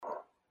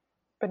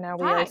But now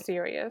we Hi. are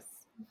serious.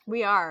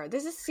 We are.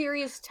 This is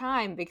serious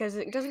time because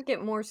it doesn't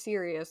get more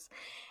serious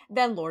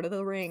than Lord of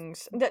the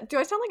Rings. Do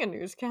I sound like a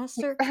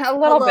newscaster? A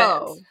little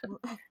Hello. bit.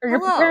 Or you're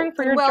Hello preparing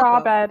for and your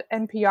job welcome. at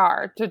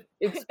NPR to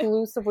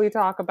exclusively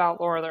talk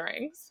about Lord of the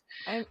Rings.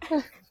 I'm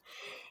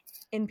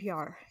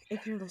NPR.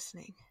 If you're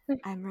listening,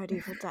 I'm ready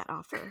for that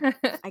offer.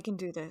 I can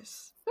do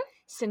this.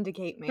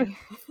 Syndicate me.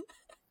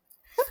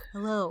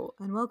 Hello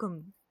and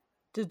welcome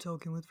to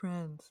Talking with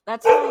Friends.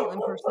 That's my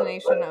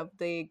impersonation of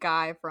the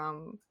guy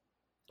from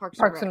Parks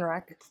and Parks Rec. and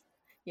Rec.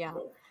 Yeah.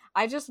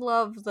 I just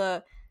love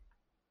the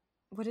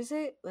what is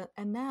it?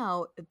 And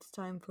now it's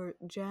time for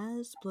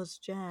jazz plus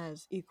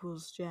jazz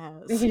equals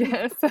jazz.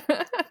 Yes.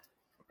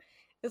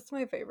 It's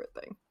my favorite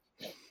thing.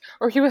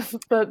 Or he was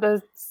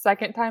the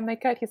second time they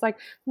cut, he's like,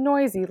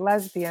 noisy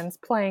lesbians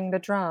playing the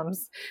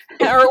drums.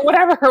 Or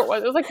whatever it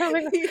was. It was like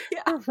something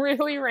Yeah.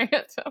 really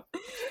random.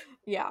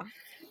 Yeah.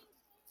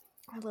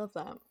 I love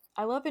that.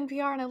 I love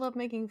NPR and I love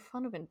making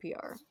fun of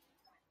NPR.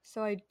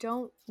 So I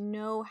don't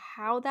know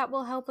how that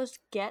will help us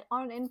get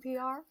on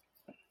NPR.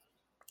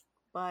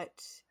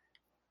 But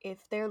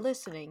if they're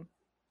listening,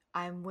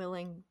 I'm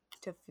willing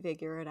to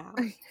figure it out.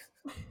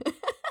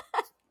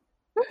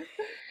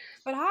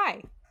 But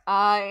hi,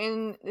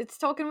 and it's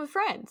Talking with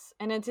Friends.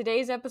 And in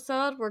today's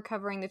episode, we're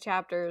covering the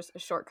chapters A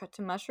Shortcut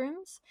to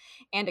Mushrooms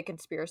and A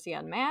Conspiracy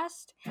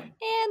Unmasked,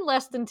 and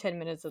less than 10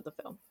 minutes of the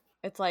film.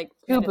 It's like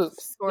Two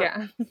minutes boops. short.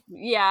 Yeah.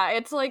 Yeah,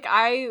 it's like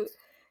I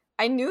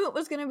knew it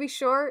was going to be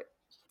short,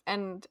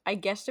 and I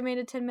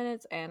guesstimated 10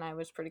 minutes, and I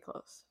was pretty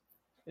close.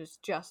 It was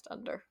just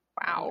under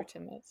Wow.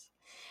 10 minutes.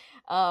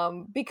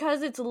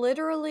 Because it's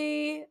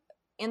literally,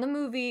 in the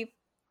movie,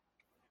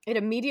 it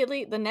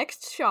immediately, the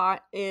next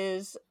shot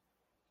is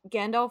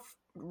Gandalf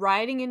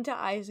riding into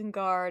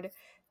Isengard,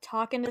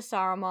 talking to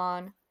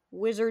Saruman,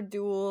 wizard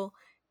duel,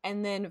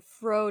 and then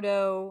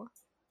Frodo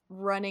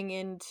running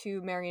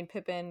into Merry and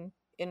Pippin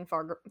in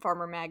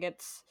Farmer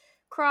Maggot's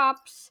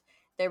crops.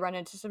 They run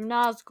into some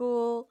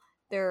Nazgul.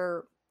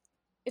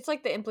 It's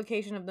like the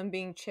implication of them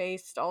being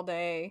chased all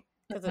day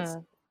because it's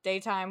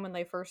daytime when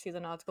they first see the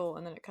Nazgul,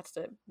 and then it cuts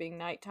to it being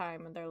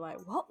nighttime, and they're like,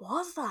 "What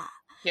was that?"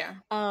 Yeah.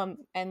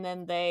 And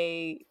then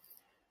they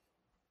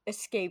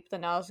escape the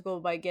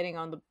Nazgul by getting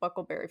on the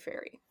Buckleberry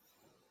Ferry.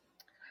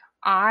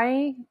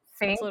 I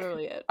think That's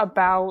literally it.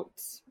 about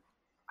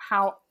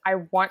how I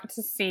want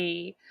to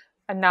see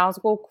a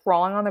Nazgul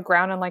crawling on the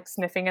ground and like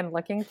sniffing and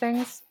licking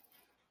things.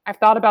 I've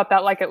thought about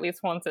that like at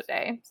least once a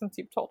day since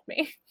you've told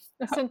me.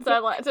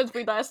 Since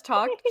we last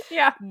talked.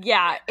 Yeah.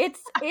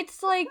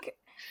 It's like,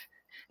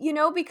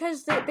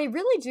 because they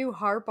really do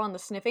harp on the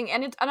sniffing,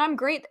 and I'm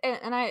great,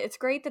 and it's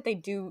great that they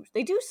do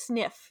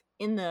sniff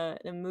in the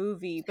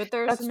movie, but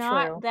there's That's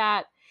not true.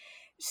 that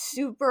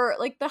super,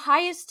 like, the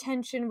highest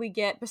tension we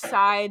get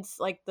besides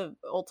like the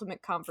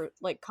ultimate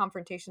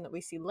confrontation that we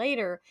see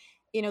later.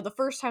 The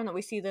first time that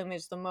we see them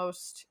is the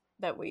most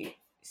that we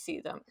see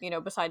them,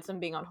 besides them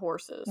being on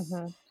horses.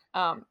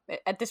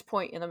 At this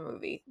point in the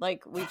movie,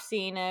 like, we've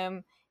seen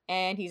him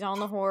and he's on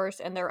the horse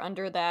and they're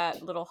under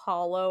that little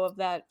hollow of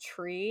that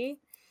tree,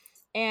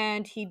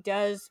 and he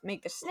does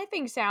make the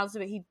sniffing sounds,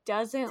 but he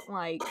doesn't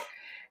like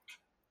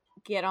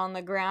get on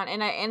the ground.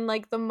 And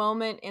like the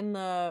moment and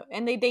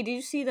they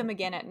do see them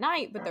again at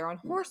night, but they're on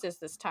horses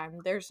this time.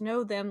 There's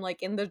no them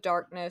like in the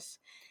darkness.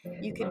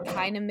 You can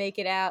kind of make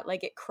it out,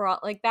 like it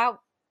like that.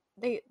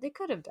 They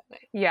could have done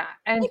it. Yeah,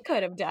 and they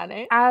could have done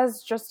it.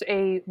 As just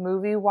a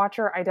movie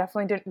watcher, I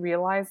definitely didn't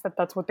realize that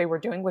that's what they were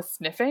doing with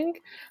sniffing.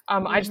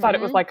 I just thought it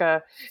was like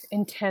a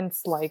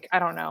intense, like, I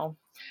don't know,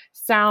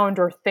 sound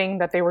or thing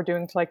that they were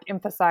doing to like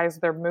emphasize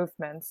their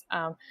movements.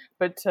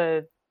 But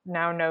to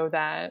now know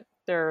that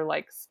they're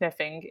like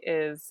sniffing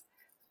is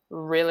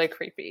really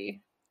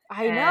creepy.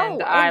 I know.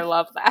 And I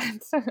love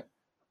that.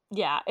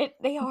 Yeah,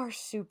 they are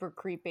super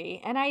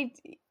creepy. And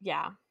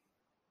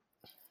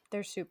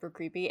they're super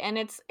creepy. And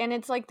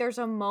it's like there's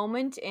a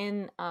moment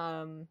in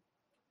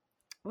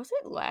was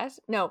it last?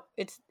 No,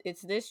 it's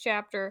this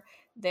chapter.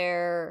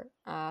 They're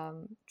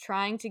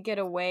trying to get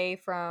away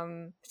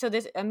from, so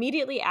this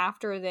immediately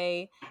after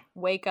they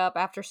wake up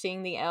after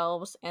seeing the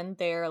elves, and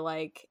they're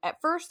like, at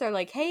first they're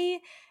like, hey,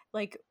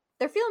 like,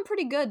 they're feeling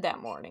pretty good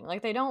that morning.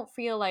 Like, they don't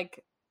feel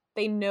like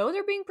they know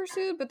they're being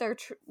pursued, but they're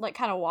like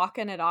kind of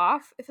walking it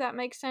off, if that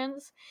makes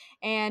sense.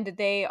 And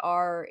they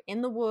are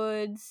in the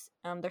woods.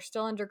 They're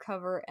still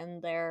undercover,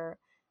 and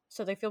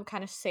so they feel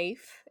kind of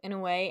safe in a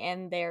way,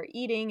 and they're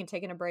eating and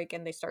taking a break,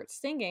 and they start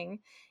singing,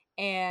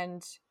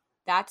 and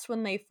that's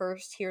when they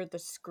first hear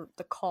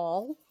the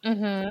call,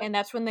 and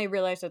that's when they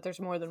realize that there's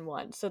more than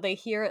one. So they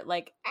hear it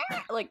like,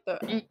 ah, like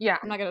the, Yeah.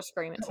 I'm not gonna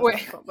scream it,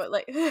 but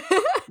like,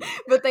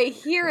 but they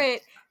hear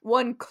it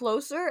one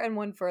closer and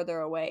one further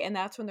away, and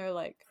that's when they're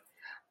like,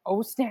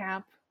 oh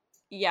snap.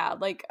 Yeah,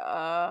 like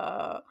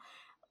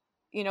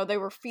they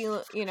were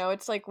feeling,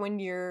 it's like when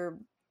you're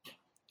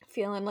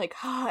feeling like,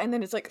 and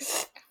then it's like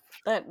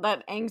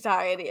that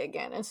anxiety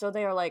again, and so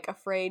they are like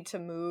afraid to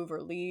move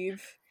or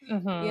leave,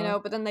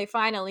 but then they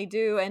finally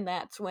do, and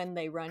that's when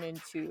they run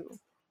into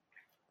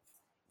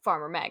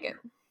Farmer Maggot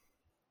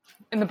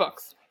in the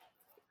books.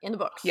 in the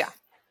books. Yeah.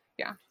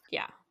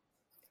 Yeah.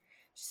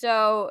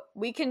 So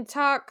we can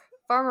talk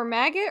Farmer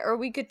Maggot, or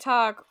we could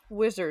talk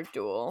Wizard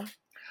Duel.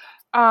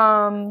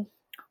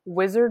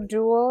 Wizard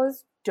Duel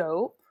is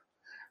dope.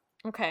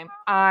 Okay.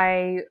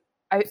 I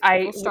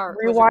We'll start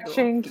Wizard Duel.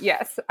 rewatching.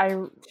 Yes, I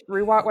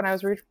rewatch when I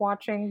was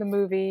rewatching the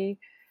movie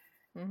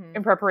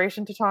in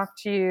preparation to talk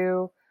to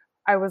you.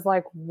 I was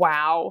like,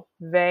 wow,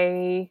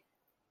 they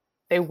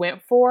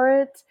went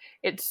for it.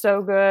 It's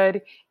so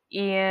good.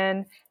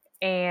 Ian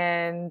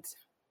and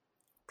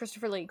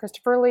Christopher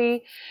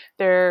Lee,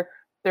 they're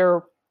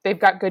they've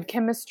got good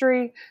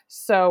chemistry.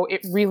 So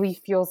it really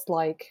feels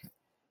like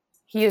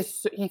he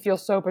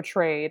feels so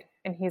betrayed,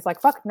 and he's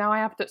like, fuck, now I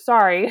have to,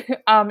 sorry,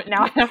 now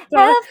I have to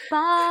have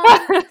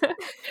fun.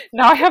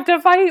 now I have to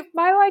fight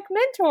my like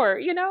mentor,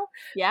 you know.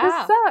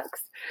 Yeah, this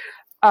sucks.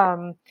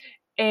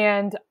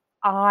 And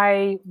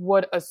I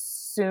would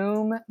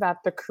assume that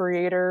the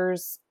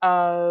creators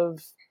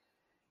of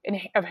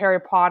Harry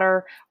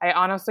Potter, I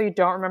honestly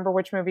don't remember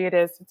which movie it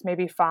is, it's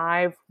maybe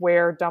 5,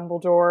 where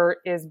Dumbledore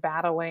is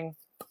battling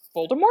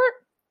Voldemort.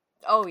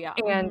 Oh yeah.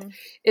 And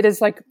it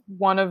is like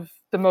one of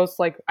the most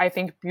like, I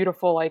think,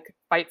 beautiful like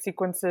fight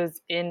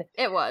sequences in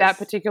that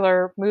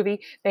particular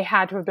movie. They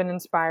had to have been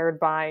inspired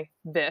by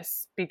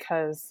this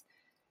because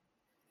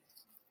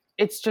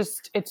it's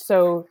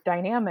so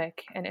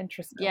dynamic and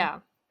interesting. Yeah.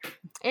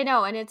 I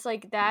know, and it's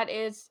like that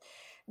is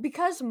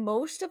because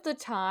most of the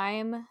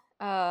time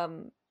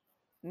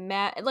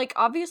like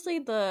obviously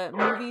the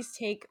movies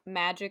take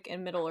magic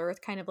and Middle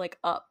Earth kind of like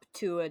up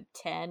to a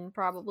 10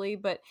 probably,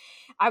 but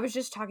I was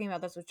just talking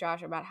about this with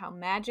Josh about how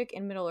magic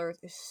in Middle Earth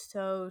is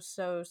so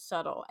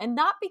subtle, and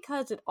not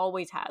because it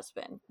always has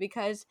been,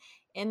 because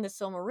in the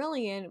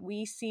Silmarillion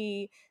we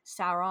see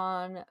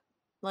Sauron,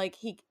 like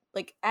he,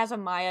 like as a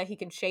Maya he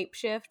can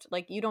shapeshift,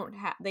 like you don't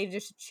have, they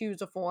just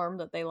choose a form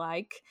that they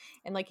like,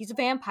 and like he's a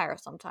vampire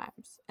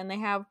sometimes, and they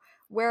have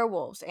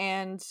werewolves,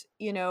 and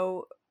you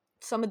know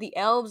some of the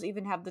elves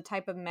even have the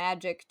type of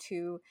magic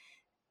to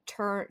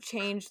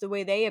change the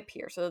way they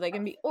appear, so that they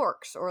can be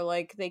orcs, or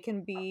like they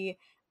can be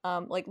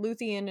like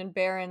Luthien and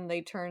Baron,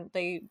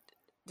 they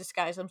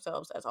disguise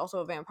themselves as also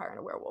a vampire and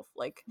a werewolf,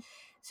 like,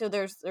 so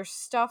there's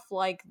stuff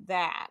like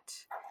that.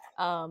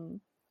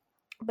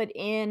 But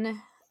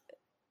in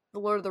the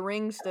Lord of the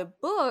Rings, the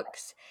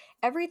books,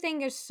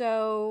 everything is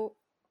so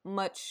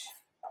much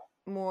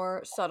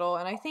more subtle,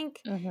 and I think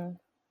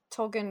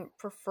Tolkien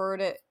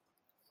preferred it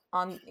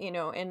on, you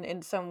know,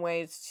 in some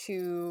ways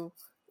to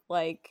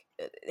like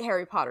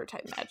Harry Potter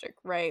type magic,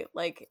 right?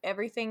 Like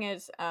everything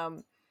is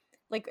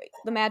like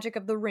the magic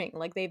of the ring,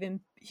 like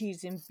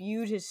he's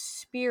imbued his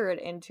spirit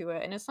into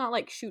it, and it's not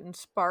like shooting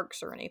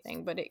sparks or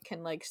anything, but it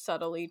can like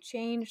subtly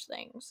change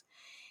things.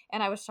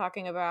 And I was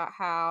talking about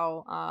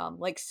how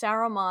like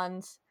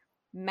Saruman's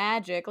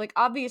magic, like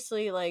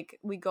obviously like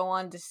we go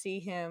on to see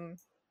him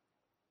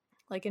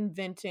like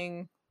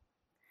inventing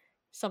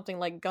something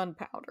like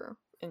gunpowder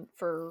and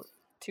for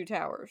Two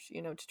Towers,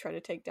 you know, to try to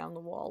take down the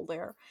wall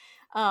there.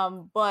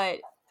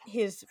 But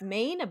his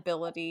main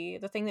ability,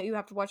 the thing that you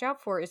have to watch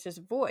out for, is his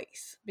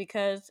voice,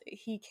 because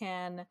he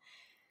can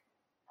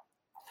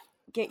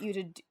get you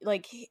to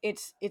like,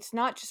 it's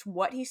not just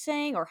what he's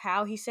saying or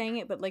how he's saying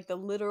it, but like the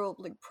literal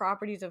like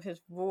properties of his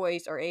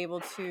voice are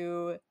able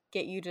to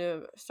get you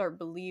to start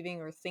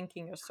believing or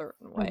thinking a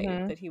certain way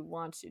that he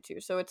wants you to.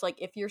 So it's like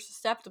if you're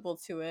susceptible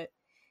to it,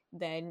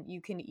 then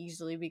you can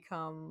easily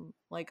become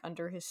like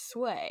under his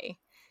sway,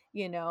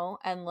 you know.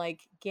 And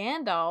like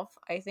Gandalf,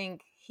 I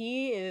think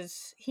he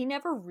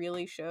never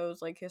really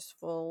shows like his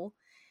full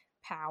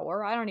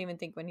power. I don't even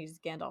think when he's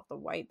Gandalf the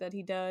White that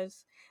he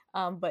does.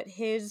 But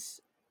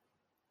his,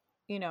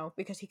 you know,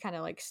 because he kind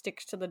of like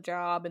sticks to the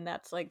job, and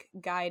that's like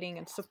guiding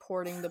and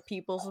supporting the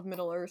peoples of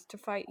Middle Earth to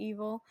fight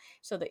evil.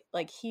 So that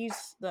like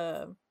he's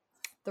the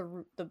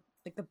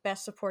like the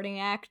best supporting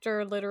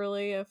actor,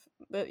 literally, if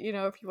you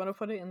know, if you want to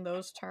put it in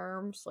those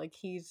terms. Like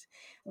his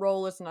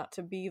role is not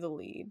to be the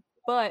lead,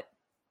 but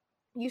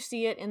you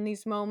see it in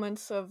these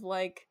moments of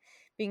like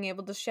being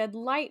able to shed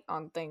light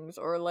on things,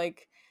 or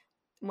like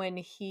when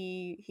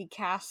he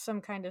casts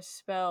some kind of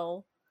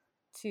spell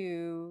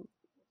to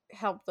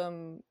help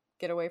them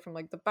get away from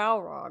like the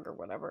Balrog or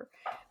whatever.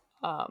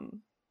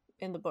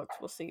 In the books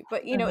we'll see,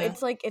 but you know,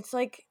 it's like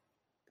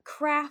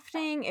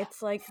crafting,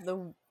 it's like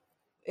the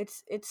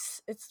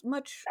it's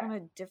much on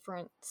a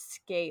different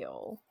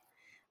scale,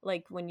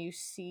 like when you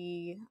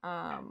see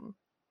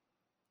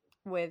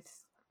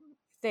with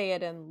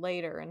Theoden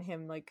later, and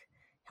him like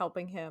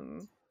helping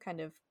him kind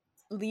of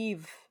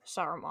leave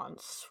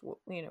Saruman's,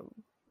 you know,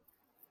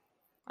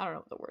 I don't know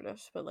what the word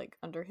is, but like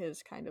under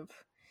his kind of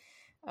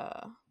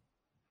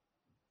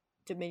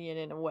dominion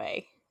in a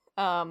way.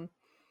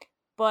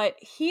 But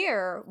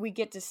here we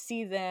get to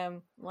see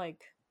them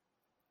like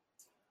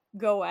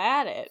go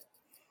at it,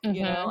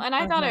 you know, and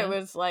I thought it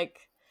was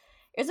like,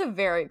 it's a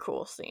very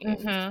cool scene.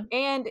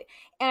 And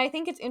I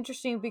think it's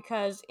interesting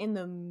because in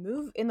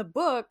the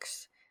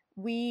books,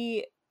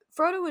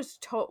 Frodo is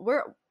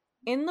we're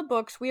in the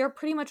books, we are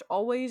pretty much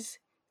always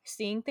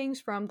seeing things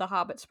from the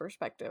Hobbit's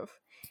perspective.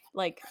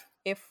 Like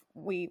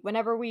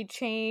whenever we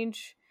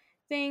change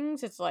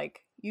things, it's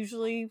like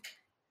usually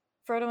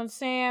Frodo and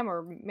Sam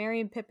or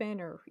Merry and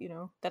Pippin, or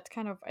that's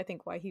kind of, I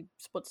think, why he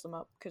splits them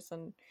up, because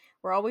then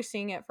we're always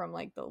seeing it from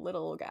like the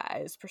little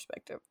guy's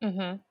perspective.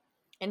 Mm-hmm.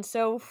 And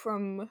so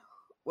from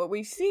what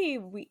we see,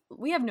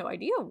 we have no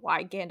idea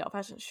why Gandalf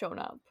hasn't shown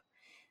up.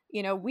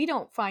 We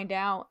don't find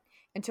out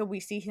until we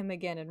see him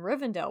again in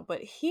Rivendell,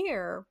 but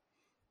here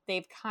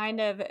they've kind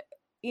of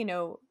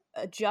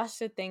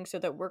adjusted things so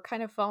that we're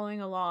kind of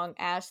following along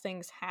as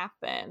things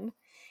happen.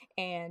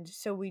 And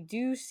so we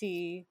do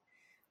see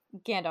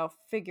Gandalf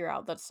figure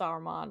out that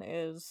Saruman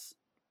is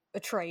a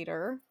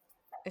traitor,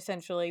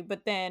 essentially,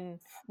 but then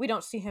we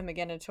don't see him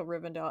again until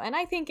Rivendell. And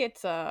I think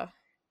it's probably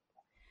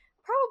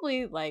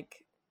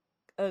like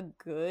a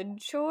good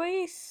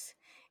choice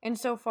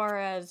insofar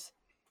as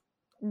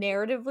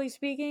narratively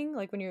speaking,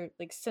 like when you're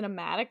like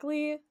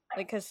cinematically,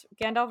 like, because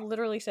Gandalf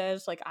literally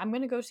says like, I'm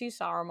gonna go see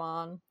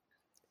Saruman,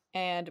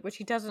 and which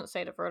he doesn't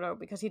say to Frodo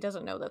because he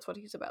doesn't know that's what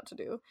he's about to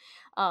do.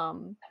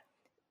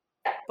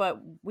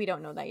 But we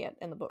don't know that yet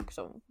in the book,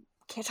 so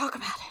can't talk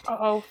about it.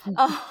 Uh-oh.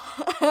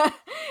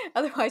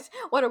 Otherwise,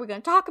 what are we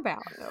going to talk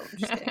about? No, I'm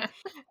just kidding.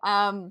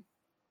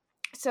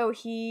 So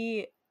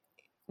he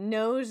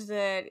knows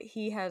that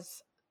he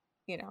has,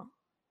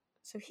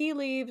 so he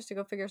leaves to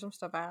go figure some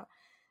stuff out,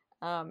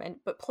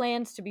 but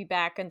plans to be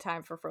back in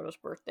time for Frodo's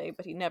birthday,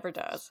 but he never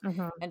does.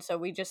 Mm-hmm. And so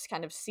we just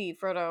kind of see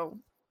Frodo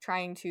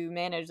trying to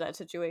manage that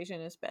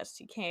situation as best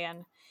he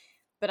can.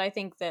 But I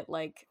think that,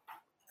 like,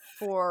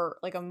 for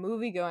like a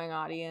movie-going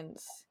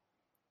audience,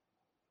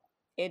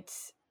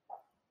 it's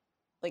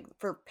like,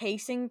 for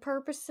pacing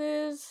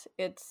purposes,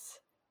 it's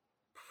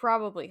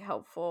probably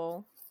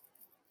helpful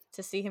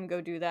to see him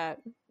go do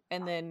that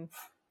and then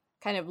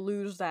kind of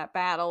lose that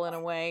battle in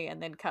a way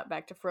and then cut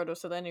back to Frodo,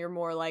 so then you're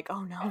more like,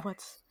 oh no,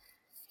 what's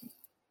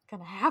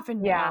gonna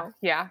happen now?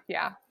 Yeah,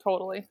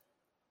 totally.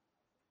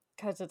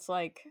 Because it's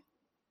like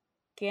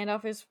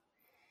Gandalf is,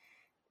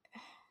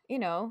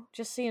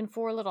 just seeing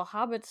four little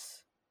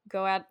hobbits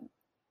go at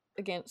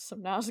against some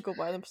Nazgul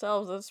by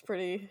themselves, it's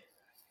pretty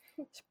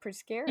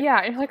scary. Yeah,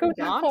 and you're like, oh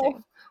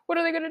no, what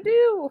are they gonna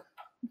do?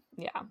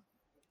 Yeah.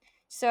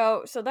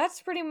 So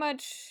that's pretty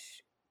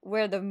much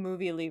where the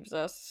movie leaves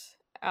us.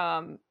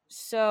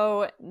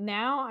 So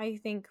now I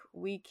think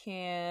we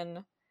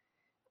can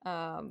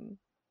talk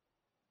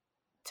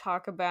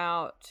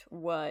about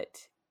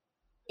what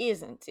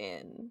isn't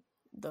in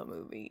the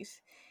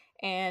movies.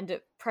 And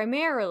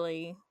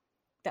primarily,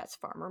 that's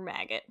Farmer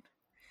Maggot.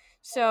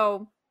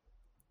 So,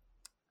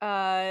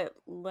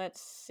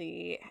 let's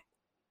see.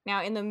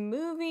 Now, in the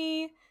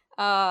movie,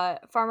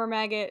 Farmer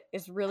Maggot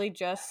is really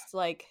just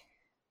like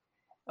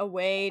a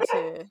way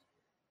to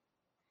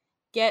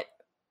get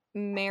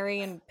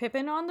Merry and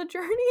Pippin on the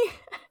journey.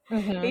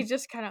 Mm-hmm. He's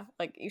just kind of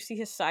like, you see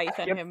his scythe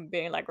and him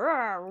being like,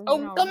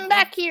 come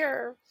back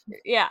here.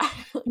 Yeah,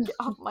 get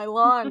off my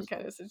lawn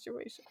kind of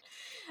situation.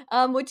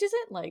 Which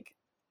isn't like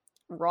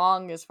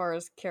wrong as far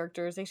as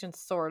characterization,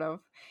 sort of.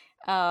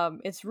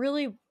 It's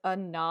really a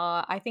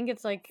nod. I think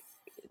it's like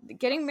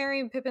getting Merry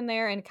and Pippin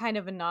there, and kind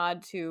of a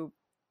nod to,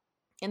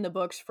 in the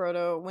books,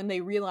 Frodo, when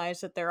they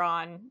realize that they're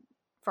on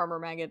Farmer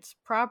Maggot's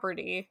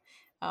property.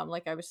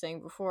 Like I was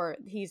saying before,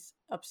 he's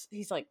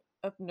like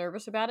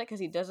nervous about it because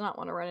he does not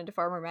want to run into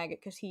Farmer Maggot,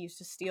 because he used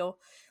to steal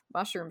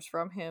mushrooms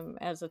from him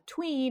as a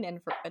tween,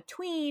 and for a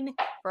tween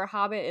for a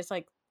hobbit is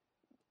like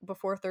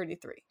before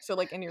 33, so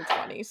like in your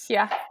 20s.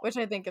 Yeah, which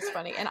I think is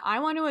funny, and I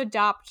want to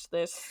adopt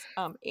this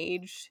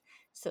age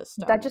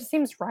system. That just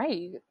seems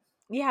right.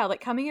 Yeah,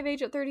 like coming of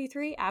age at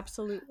 33,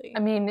 absolutely.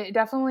 I mean, it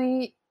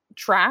definitely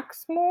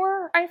tracks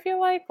more, I feel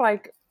like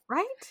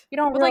right? You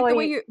don't really... like the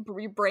way your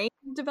brain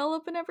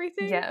develop and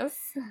everything. Yes.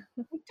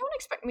 Don't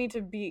expect me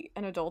to be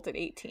an adult at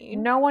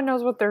 18. No one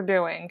knows what they're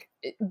doing.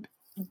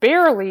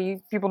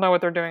 Barely people know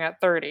what they're doing at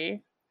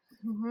 30.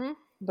 Mm-hmm.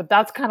 But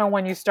that's kind of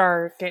when you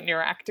start getting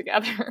your act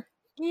together.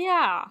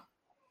 Yeah.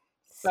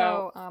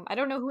 So I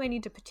don't know who I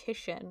need to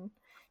petition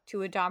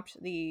to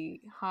adopt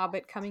the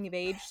Hobbit coming of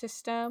age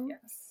system.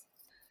 Yes.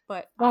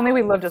 But only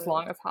we lived as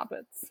long as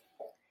hobbits.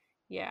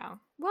 Yeah.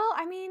 Well,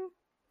 I mean,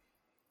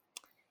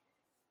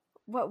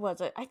 what was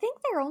it? I think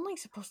they're only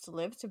supposed to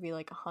live to be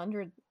like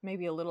 100,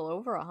 maybe a little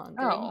over 100.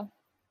 Oh.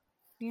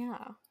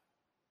 Yeah.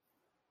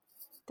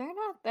 They're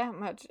not that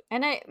much.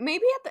 And I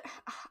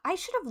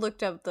should have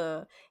looked up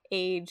the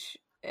age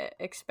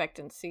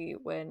expectancy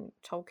when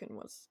Tolkien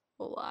was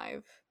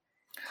alive.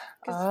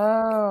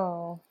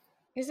 Oh.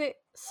 Is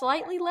it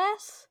slightly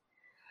less?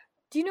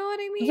 Do you know what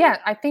I mean? Yeah,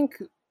 I think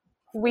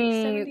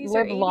we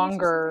live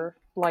longer,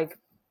 like,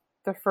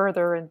 the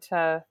further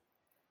into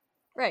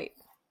right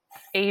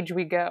age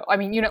we go. I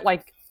mean,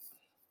 like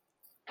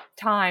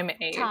time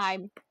age.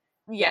 Time.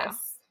 Yeah.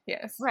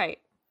 Yes. Right.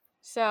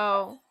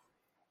 So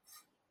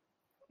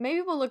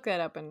maybe we'll look that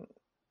up and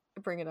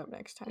bring it up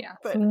next time. Yeah.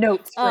 But, some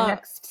notes for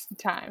next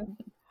time.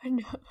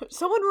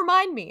 Someone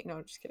remind me. No,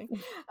 I'm just kidding.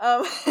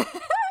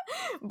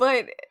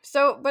 But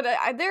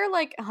they're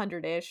like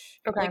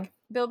 100-ish. Okay. Like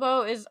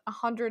Bilbo is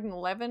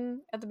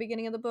 111 at the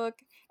beginning of the book,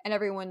 and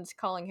everyone's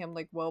calling him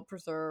like well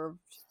preserved.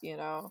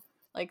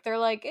 Like they're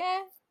like,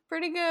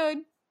 pretty good.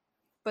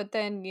 But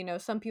then,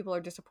 some people are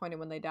disappointed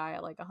when they die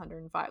at like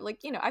 105. Like,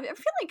 I feel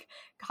like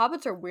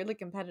hobbits are weirdly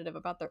competitive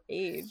about their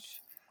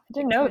age. I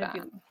didn't Like, know trying that.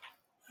 to be,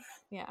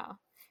 yeah.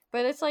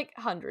 But it's like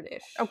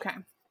 100-ish. Okay.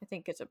 I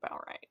think it's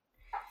about right.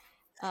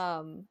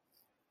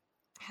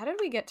 How did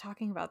we get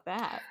talking about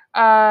that?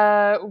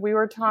 We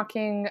were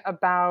talking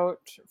about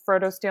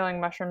Frodo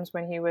stealing mushrooms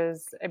when he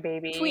was a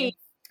baby. Tweet.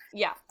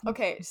 Yeah.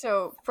 Okay.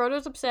 So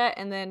Frodo's upset,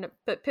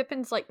 but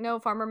Pippin's like, no,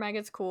 Farmer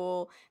Maggot's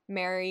cool.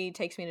 Merry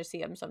takes me to see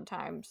him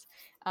sometimes.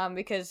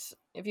 Because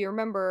if you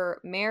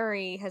remember,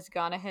 Merry has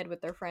gone ahead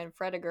with their friend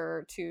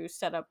Frediger to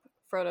set up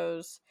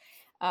Frodo's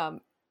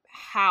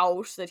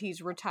house that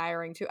he's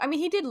retiring to. I mean,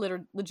 he did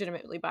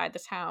legitimately buy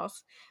this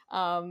house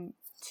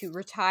to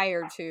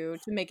retire to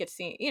make it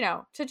seem,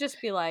 to just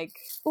be like,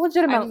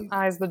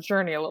 legitimize the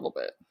journey a little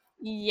bit.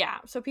 Yeah.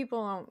 So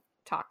people don't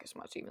talk as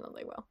much, even though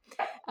they will.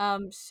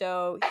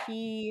 So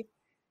he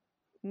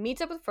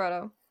meets up with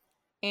Frodo,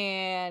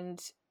 and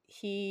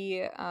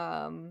he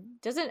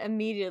doesn't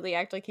immediately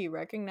act like he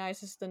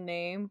recognizes the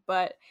name,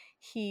 but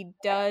he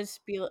does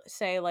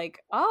say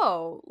like,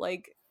 oh,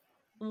 like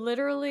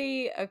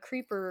literally a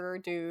creeper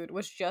dude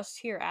was just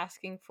here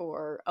asking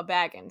for a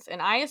Baggins,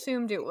 and I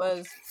assumed it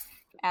was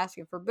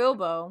asking for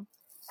Bilbo.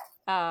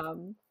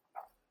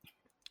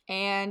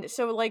 And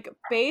so, like,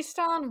 based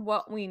on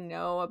what we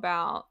know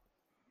about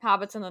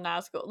hobbits and the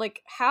Nazgul,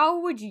 like,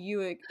 how would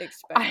you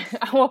expect?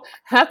 Well,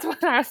 that's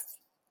what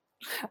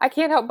I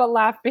can't help but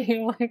laugh,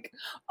 being like,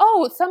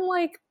 oh, some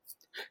like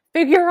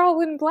figure all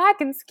in black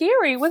and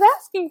scary was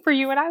asking for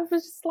you, and I was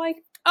just like,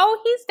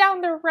 oh, he's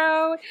down the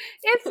road,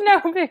 it's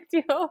no big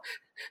deal.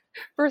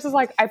 Versus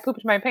like, I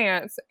pooped my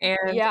pants,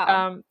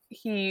 and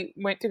he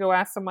went to go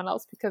ask someone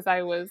else because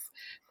I was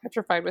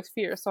petrified with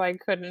fear, so I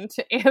couldn't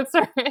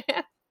answer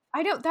it.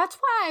 I don't. That's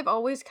why I've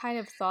always kind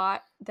of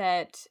thought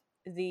that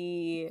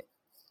there's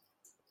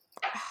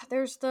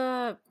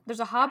a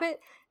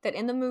hobbit that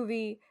in the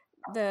movie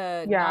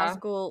the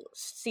Nazgul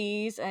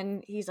sees,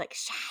 and he's like,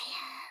 Shire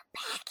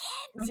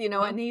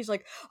Baggins, and he's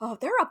like, oh,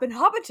 they're up in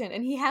Hobbiton,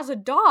 and he has a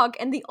dog,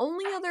 and the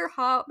only other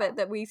hobbit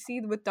that we see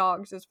with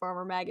dogs is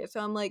Farmer Maggot. So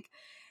I'm like,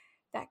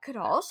 that could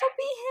also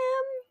be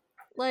him,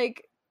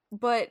 like.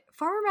 But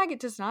Farmer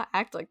Maggot does not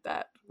act like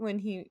that when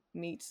he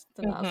meets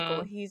the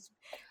Nazgul. He's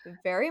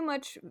very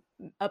much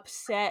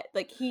upset.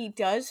 Like, he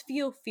does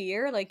feel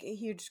fear. Like,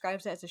 he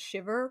describes it as a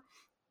shiver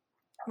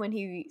when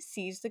he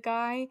sees the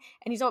guy.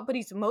 And but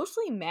he's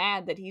mostly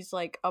mad that he's,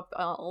 like,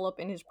 all up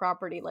in his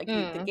property. Like,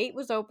 the gate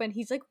was open.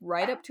 He's, like,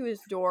 right up to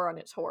his door on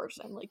his horse.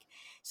 And, like,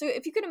 so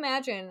if you can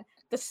imagine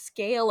the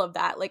scale of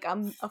that, like,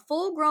 a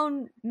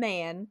full-grown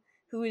man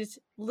who is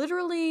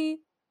literally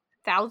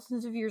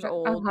thousands of years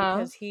old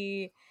because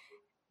he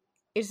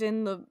is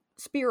in the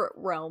spirit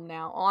realm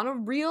now on a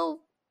real,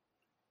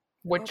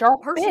 which are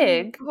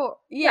big. Horse.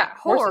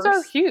 Horses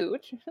are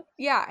huge.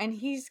 Yeah, and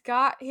he's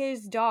got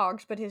his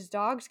dogs, but his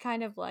dogs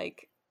kind of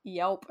like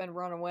yelp and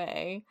run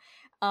away.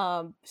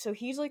 So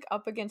he's like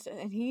up against it,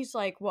 and he's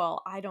like,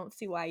 well, I don't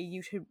see why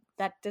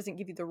that doesn't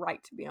give you the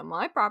right to be on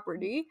my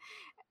property.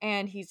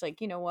 And he's like,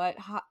 you know what,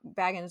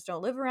 Baggins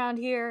don't live around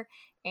here.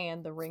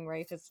 And the ring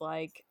wraith is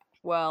like,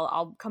 well,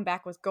 I'll come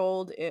back with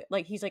gold.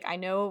 He's like, I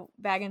know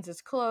Baggins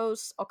is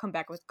close. I'll come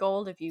back with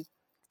gold if you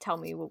tell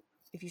me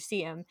if you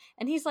see him.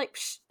 And he's like,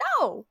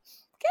 no,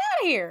 get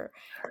out of here.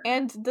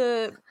 And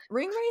the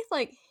ring wraith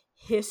like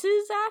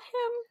hisses at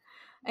him,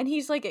 and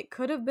he's like, it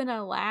could have been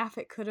a laugh,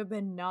 it could have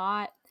been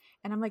not.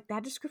 And I'm like,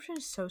 that description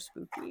is so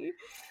spooky.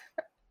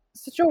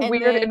 Such a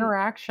weird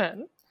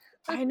interaction.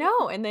 I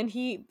know. And then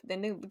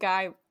the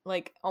guy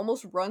like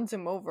almost runs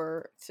him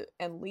over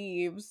and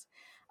leaves.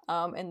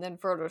 And then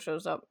Frodo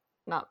shows up.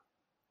 Not,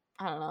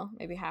 I don't know,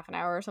 maybe half an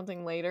hour or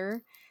something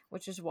later,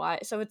 which is why.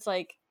 So it's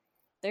like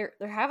they're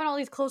having all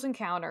these close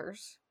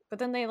encounters, but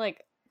then they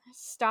like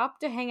stop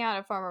to hang out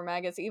at Farmer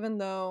Maggot's, even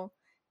though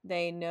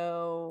they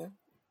know,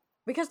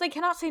 because they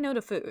cannot say no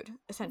to food,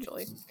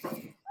 essentially.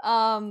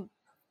 And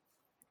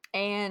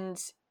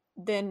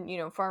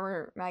then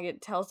Farmer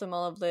Maggot tells them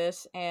all of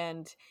this,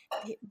 and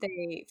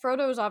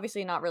Frodo's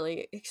obviously not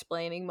really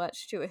explaining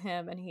much to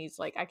him, and he's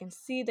like, I can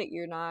see that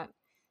you're not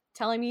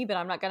telling me, but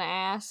I'm not gonna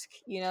ask.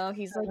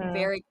 He's like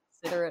very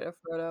considerate of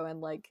Frodo, and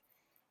like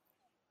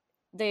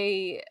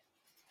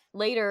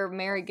later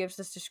Merry gives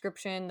this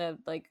description that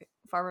like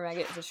Farmer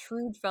Maggot is a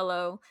shrewd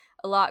fellow.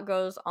 A lot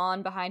goes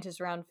on behind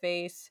his round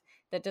face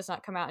that does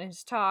not come out in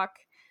his talk.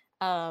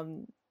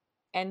 And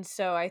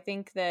so I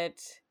think that,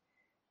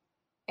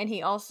 and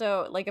he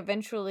also like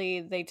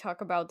eventually they talk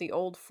about the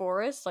old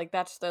forest, like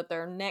that's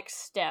their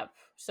next step.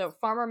 So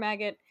Farmer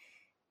Maggot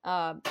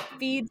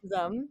feeds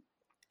them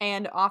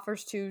and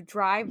offers to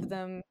drive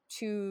them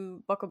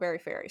to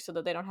Buckleberry Ferry so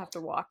that they don't have to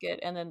walk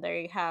it, and then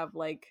they have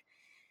like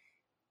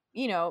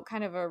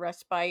kind of a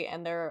respite,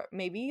 and they're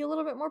maybe a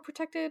little bit more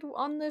protected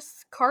on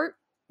this cart.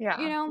 Yeah.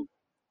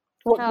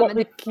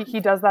 He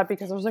does that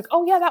because I was like,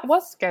 oh yeah, that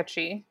was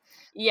sketchy.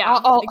 Yeah,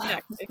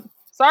 exactly.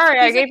 Sorry,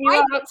 I He's gave like, you I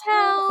up. can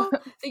tell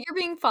that you're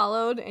being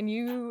followed and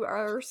you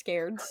are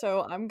scared,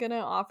 so I'm gonna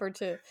offer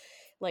to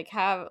like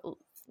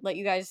let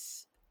you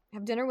guys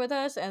have dinner with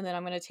us, and then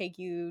I'm gonna take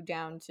you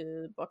down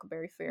to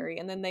Buckleberry Ferry.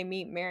 And then they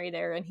meet Mary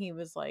there, and he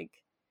was like,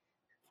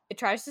 it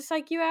tries to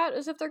psych you out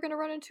as if they're gonna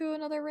run into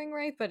another ring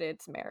wraith, but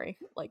it's Mary,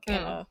 like in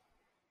a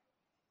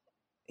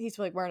he's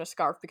like wearing a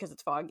scarf because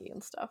it's foggy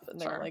and stuff, and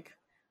they're like,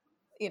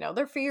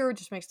 their fear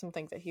just makes them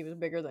think that he was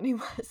bigger than he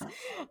was.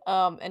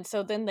 And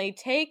so then they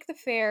take the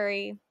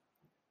ferry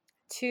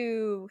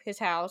to his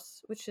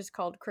house, which is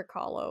called Crick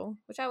Hollow,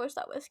 which I always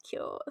thought was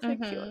cute.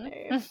 It's a cute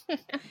name.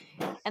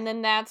 And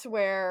then that's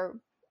where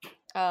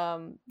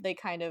they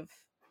kind of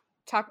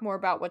talk more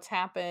about what's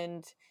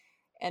happened,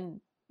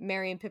 and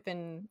Merry and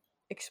Pippin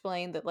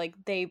explain that like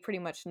they pretty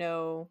much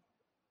know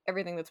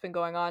everything that's been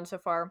going on so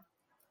far,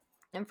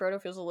 and Frodo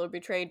feels a little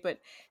betrayed. But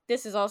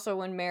this is also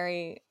when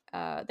Merry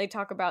they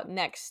talk about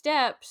next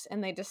steps,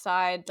 and they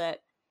decide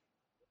that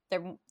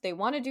they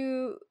want to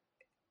do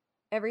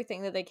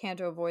everything that they can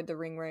to avoid the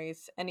ring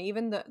wraiths, and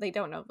even they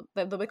don't know,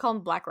 they call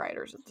them Black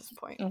Riders at this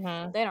point.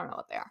 They don't know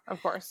what they are,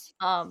 of course.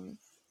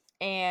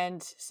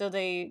 And so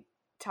they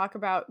talk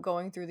about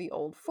going through the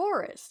old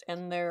forest,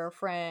 and their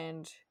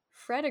friend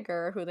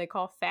Frediger, who they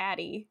call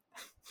Fatty,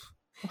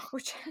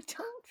 which I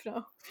don't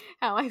know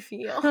how I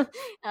feel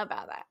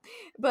about that,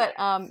 but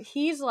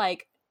he's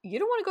like, you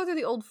don't want to go through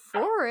the old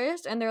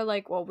forest, and they're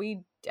like, well,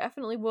 we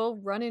definitely will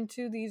run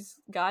into these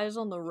guys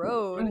on the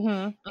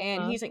road.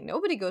 And he's like,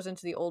 nobody goes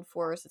into the old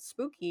forest, it's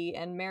spooky.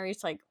 And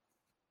Mary's like,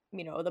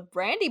 the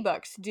Brandy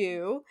Bucks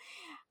do.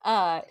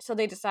 So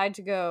they decide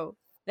to go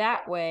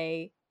that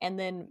way. And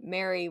then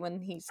Mary, when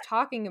he's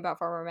talking about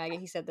Farmer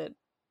Maggot, he said that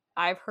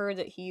I've heard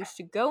that he used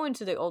to go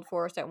into the old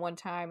forest at one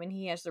time, and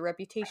he has the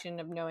reputation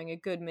of knowing a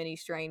good many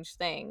strange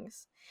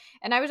things.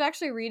 And I was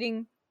actually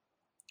reading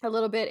a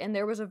little bit, and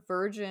there was a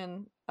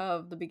version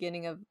of the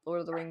beginning of Lord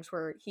of the Rings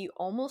where he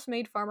almost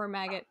made Farmer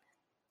Maggot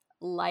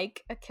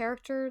like a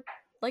character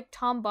like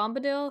Tom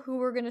Bombadil, who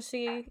we're gonna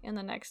see in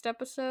the next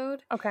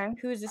episode. Okay.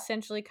 Who is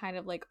essentially kind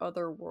of like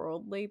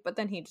otherworldly, but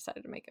then he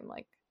decided to make him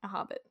like a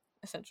hobbit,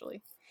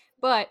 essentially.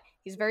 But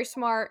he's very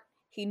smart.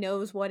 He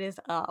knows what is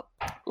up,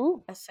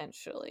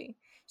 essentially.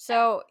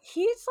 So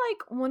he's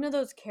like one of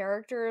those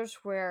characters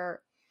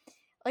where,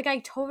 like, I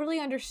totally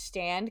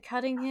understand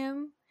cutting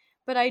him,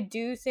 but I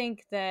do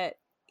think that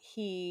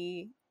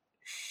he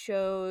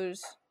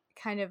shows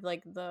kind of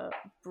like the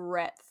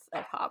breadth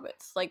of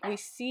hobbits. Like, we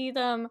see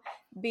them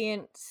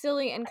being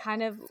silly and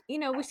kind of,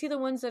 we see the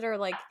ones that are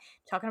like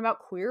talking about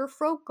queer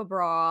folk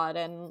abroad,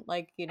 and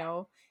like,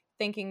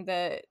 thinking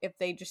that if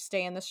they just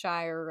stay in the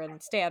Shire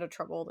and stay out of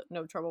trouble, that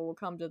no trouble will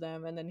come to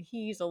them. And then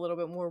he's a little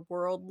bit more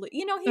worldly.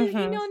 He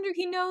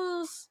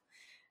knows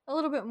a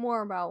little bit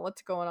more about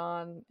what's going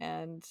on,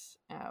 and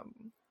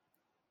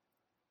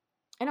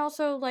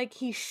also like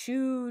he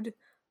shooed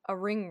a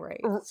ring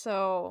wraith,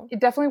 so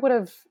it definitely would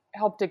have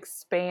helped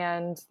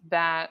expand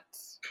that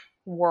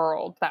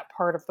world, that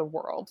part of the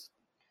world.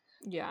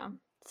 Yeah.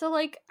 So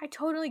like, I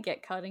totally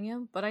get cutting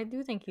him, but I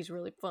do think he's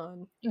really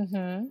fun.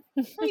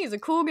 He's a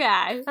cool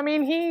guy. I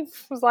mean, he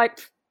was like,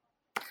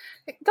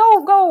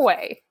 go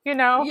away,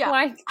 Yeah.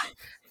 like,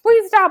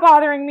 please stop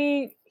bothering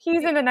me.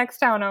 He's in the next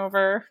town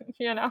over,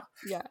 Yeah.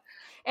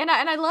 And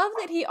I love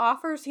that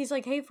he's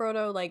like, hey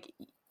Frodo, like,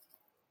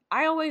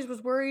 I always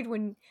was worried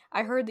when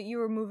I heard that you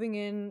were moving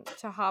in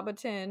to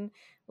Hobbiton,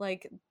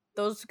 like,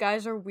 those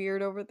guys are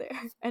weird over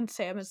there. And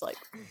Sam is like,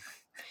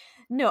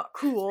 not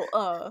cool,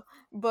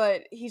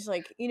 but he's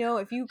like,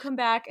 if you come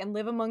back and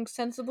live among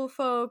sensible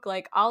folk,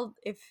 like,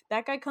 if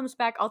that guy comes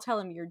back, I'll tell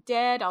him you're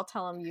dead, I'll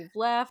tell him you've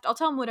left, I'll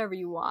tell him whatever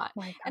you want.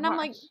 And I'm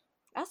like,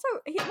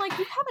 you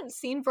haven't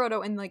seen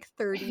Frodo in like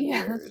 30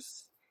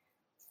 years.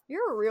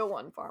 You're a real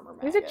one, Farmer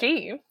Maggot. He's a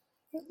G.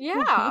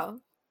 Yeah.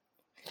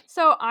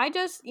 So I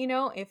just,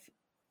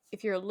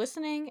 if you're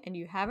listening and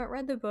you haven't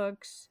read the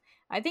books,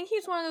 I think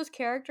he's one of those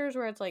characters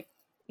where it's like,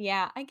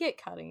 yeah, I get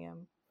cutting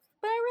him,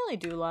 but I really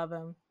do love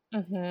him.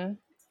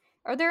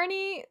 Are there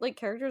any like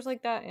characters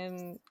like that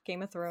in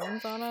Game of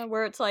Thrones, Anna,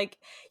 where it's like,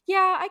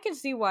 yeah, I can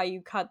see why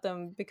you cut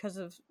them because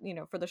of,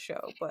 for the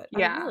show, but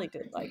I really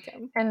did like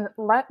him. And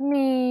let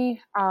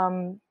me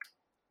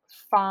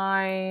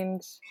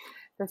find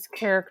this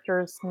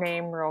character's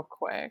name real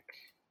quick.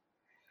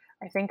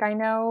 I think I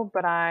know,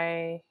 but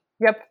I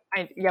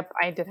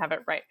did have it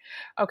right.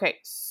 Okay,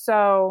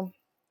 so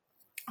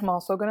I'm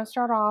also going to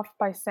start off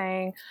by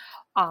saying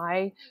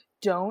I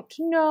don't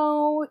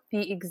know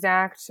the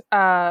exact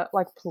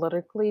like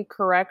politically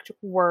correct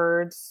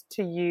words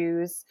to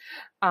use,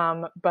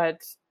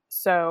 but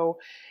so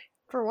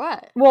for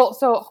what? Well,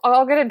 so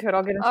I'll get into it.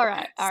 All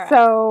right.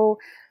 So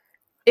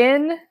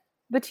in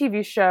the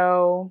TV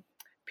show,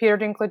 Peter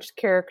Dinklage's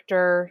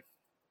character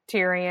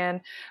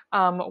Tyrion,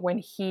 when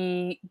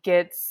he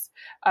gets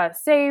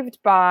saved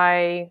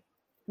by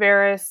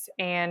Varys,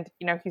 and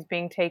he's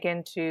being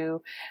taken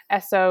to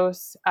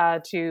Essos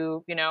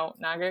to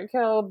not get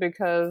killed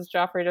because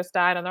Joffrey just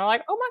died, and they're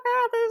like, oh my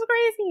god, this is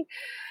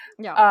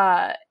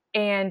crazy.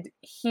 And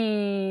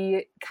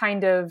he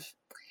kind of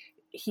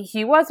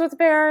he was with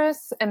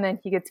Varys, and then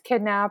he gets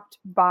kidnapped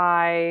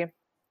by.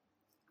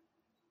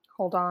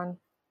 Hold on,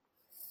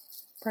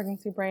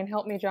 pregnancy brain,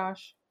 help me,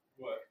 Josh.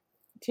 What?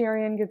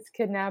 Tyrion gets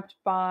kidnapped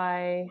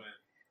by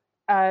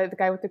the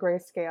guy with the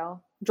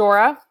grayscale.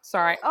 Jorah,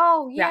 sorry.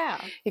 Oh, yeah.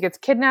 He gets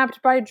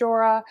kidnapped by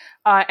Jorah,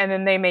 and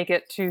then they make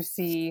it to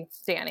see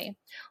Dany.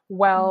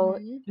 Well,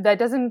 it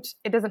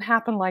doesn't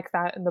happen like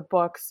that in the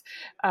books.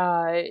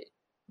 Tyrion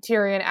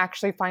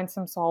actually finds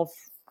himself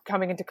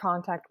coming into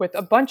contact with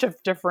a bunch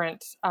of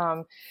different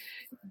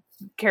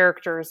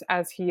characters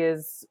as he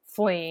is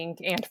fleeing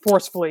and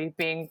forcefully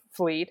being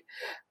fleed.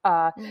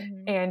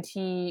 And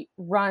he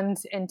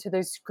runs into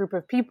this group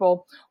of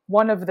people,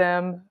 one of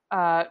them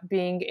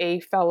being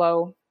a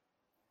fellow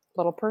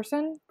little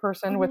person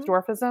with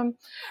dwarfism.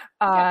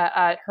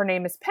 Her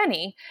name is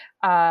Penny,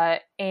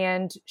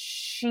 and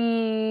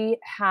she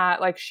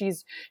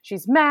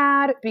she's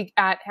mad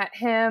at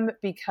him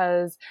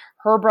because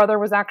her brother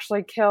was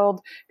actually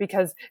killed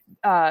because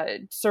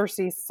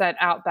Cersei sent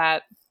out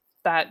that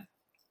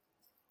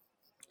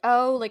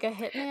like a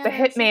hitman. The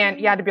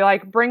hitman, to be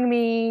like, bring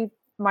me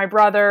my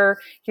brother.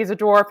 He's a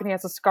dwarf and he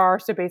has a scar.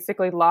 So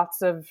basically,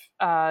 lots of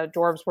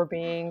dwarves were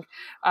being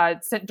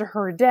sent to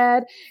her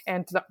dead,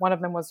 and one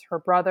of them was her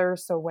brother.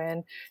 So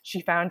when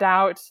she found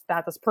out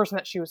that this person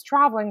that she was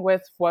traveling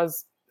with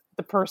was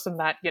the person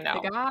that the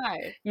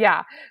guy,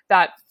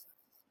 that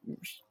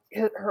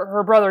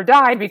her brother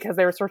died because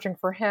they were searching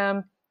for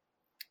him.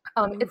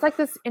 It's like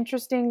this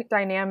interesting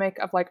dynamic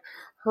of like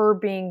her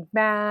being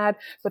mad,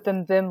 but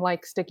then them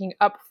like sticking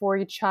up for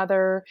each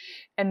other,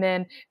 and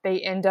then they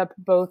end up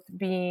both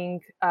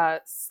being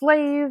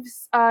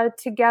slaves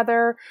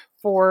together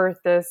for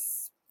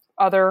this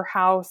other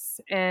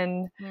house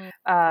in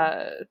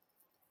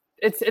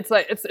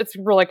it's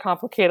really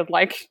complicated,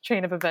 like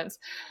chain of events.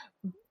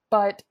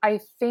 But I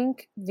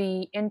think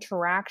the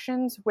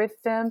interactions with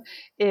them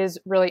is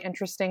really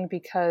interesting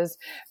because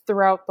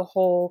throughout the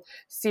whole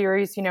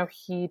series,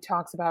 he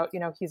talks about,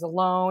 he's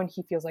alone.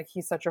 He feels like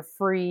he's such a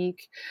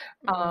freak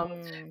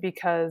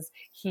because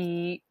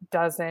he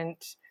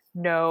doesn't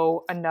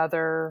know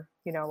another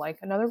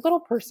little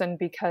person,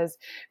 because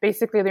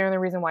basically the only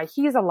reason why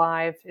he's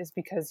alive is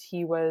because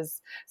he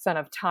was son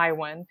of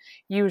Tywin.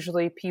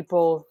 Usually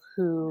people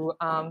who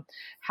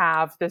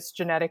have this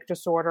genetic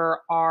disorder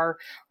are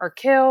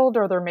killed,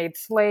 or they're made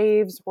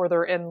slaves, or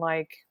they're in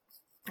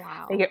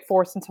they get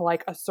forced into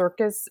like a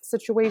circus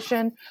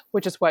situation,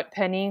 which is what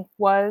Penny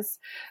was.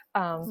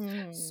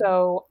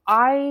 So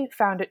I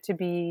found it to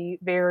be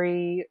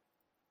very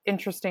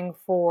interesting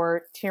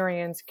for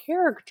Tyrion's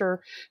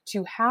character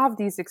to have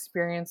these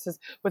experiences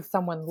with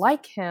someone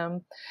like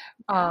him.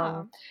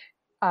 And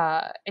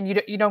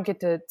you don't get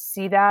to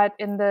see that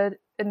in the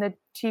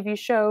TV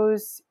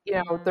shows.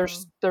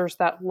 There's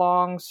that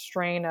long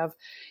strain of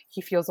he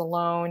feels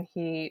alone.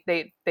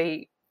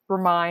 They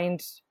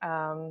remind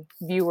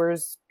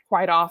viewers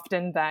quite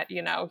often that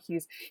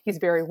he's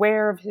very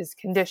aware of his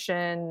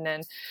condition,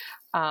 and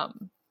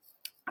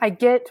I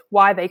get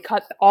why they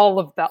cut all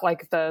of that,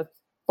 like the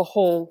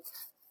whole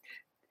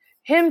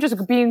him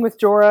just being with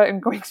Jorah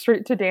and going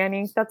straight to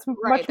Dany. That's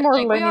much more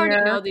linear. We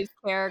already know these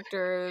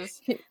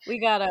characters. We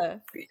gotta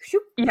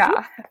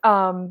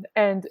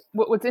and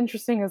what's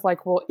interesting is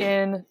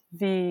in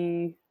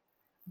the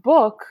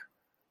book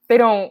they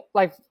don't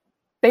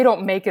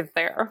make it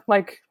there.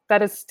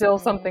 That is still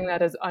something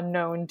that is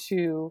unknown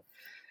to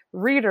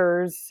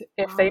readers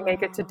if they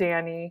make it to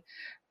Dany.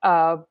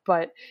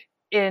 But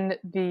in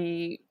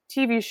the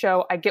TV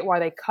show, I get why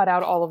they cut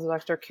out all of those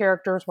extra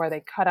characters, why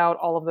they cut out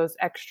all of those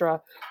extra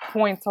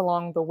points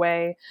along the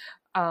way,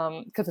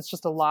 because it's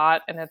just a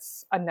lot and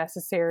it's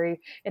unnecessary,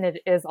 and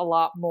it is a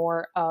lot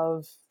more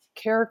of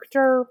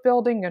character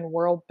building and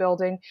world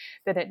building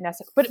than it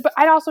necessarily. But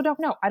I also don't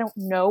know. I don't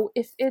know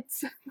if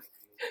it's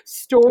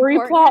story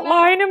plot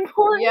line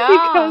important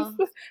because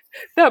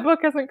that book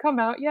hasn't come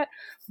out yet.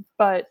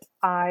 But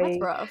that's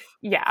rough.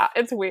 Yeah,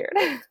 it's weird.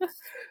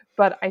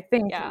 But I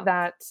think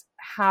that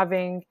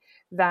having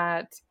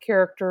that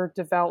character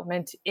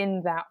development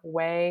in that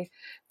way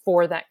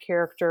for that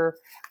character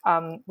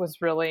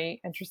was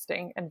really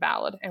interesting and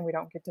valid, and we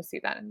don't get to see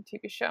that in the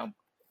TV show.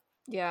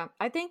 Yeah,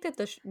 I think that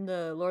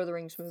the Lord of the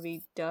Rings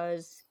movie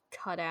does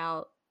cut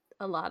out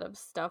a lot of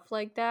stuff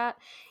like that,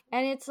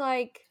 and it's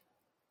like,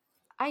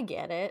 I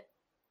get it.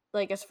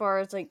 As far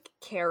as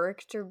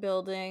character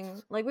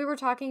building, we were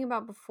talking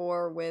about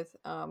before with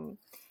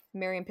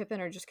Merry and Pippin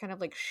are just kind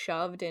of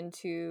shoved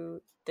into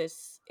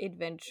this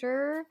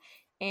adventure,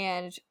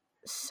 and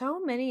so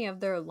many of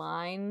their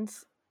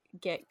lines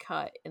get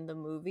cut in the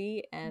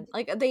movie, and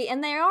they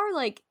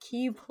are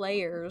key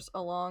players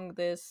along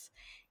this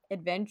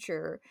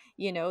adventure.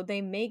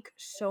 They make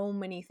so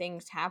many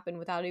things happen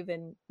without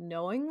even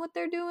knowing what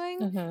they're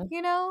doing.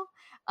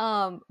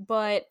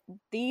 But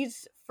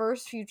these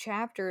first few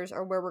chapters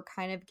are where we're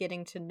kind of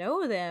getting to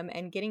know them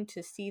and getting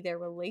to see their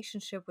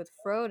relationship with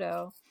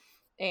Frodo,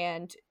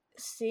 and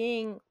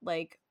seeing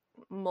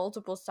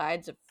multiple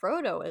sides of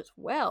Frodo as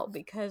well,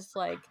 because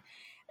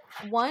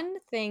one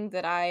thing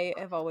that I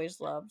have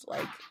always loved,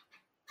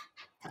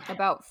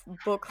 about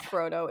book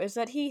Frodo is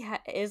that he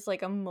is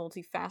like a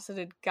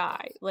multifaceted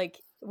guy. Like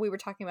we were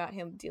talking about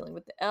him dealing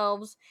with the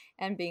elves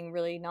and being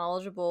really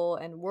knowledgeable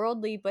and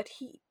worldly, but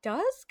he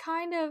does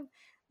kind of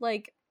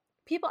like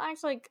people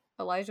act like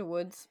Elijah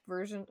Wood's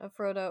version of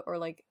Frodo, or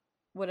like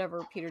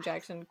whatever Peter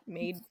Jackson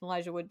made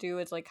Elijah Wood do.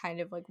 It's like kind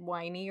of like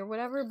whiny or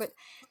whatever, but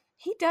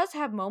he does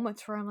have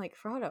moments where I'm like,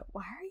 Frodo,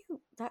 why are you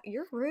that?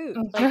 You're rude.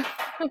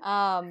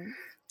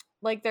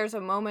 Like there's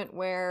a moment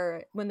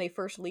where when they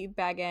first leave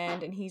Bag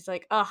End and he's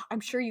like, I'm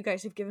sure you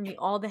guys have given me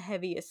all the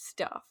heaviest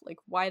stuff. Like,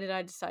 why did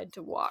I decide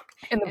to walk?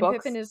 In the And books?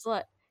 Pippin is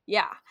like,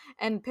 yeah.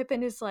 And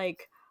Pippin is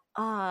like,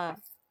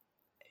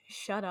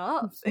 shut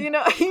up. You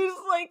know, he's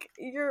like,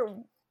 you're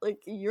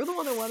the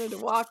one that wanted to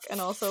walk, and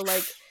also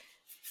like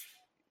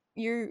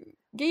you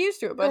get used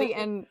to it, buddy.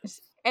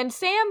 And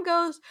Sam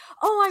goes,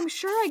 "Oh, I'm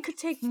sure I could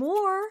take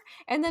more."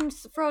 And then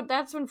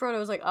that's when Frodo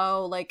was like,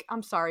 "Oh, like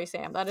I'm sorry,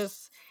 Sam. That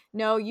is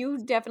no, you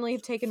definitely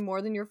have taken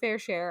more than your fair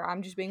share.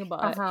 I'm just being a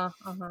butt."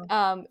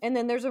 And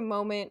then there's a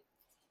moment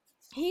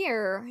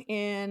here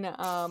in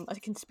a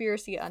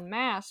conspiracy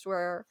Unmasked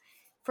where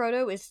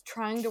Frodo is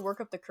trying to work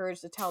up the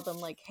courage to tell them,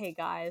 like, hey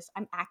guys,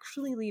 I'm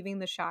actually leaving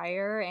the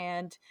Shire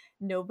and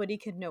nobody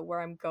can know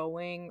where I'm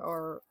going,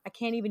 or I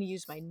can't even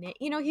use my name.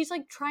 You know, he's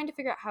like trying to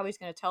figure out how he's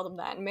going to tell them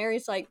that. And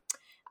Mary's like,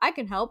 I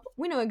can help.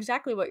 We know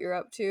exactly what you're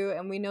up to,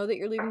 and we know that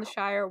you're leaving the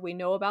Shire. We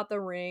know about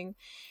the ring.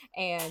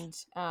 And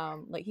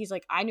like he's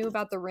like, I knew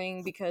about the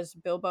ring because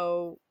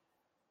Bilbo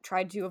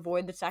tried to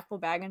avoid the Sackville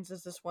Baggins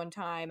this one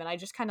time, and I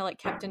just kind of like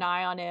kept an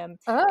eye on him.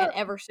 And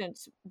ever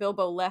since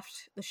Bilbo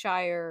left the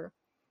Shire,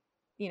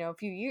 you know, a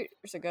few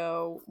years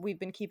ago, we've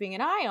been keeping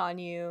an eye on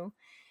you.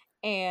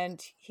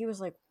 And he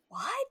was like,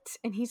 what?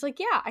 And he's like,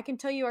 yeah, I can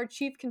tell you our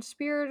chief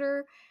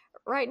conspirator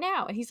right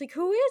now. And he's like,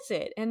 who is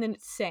it? And then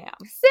it's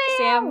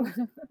Sam.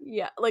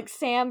 Yeah, like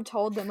Sam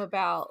told them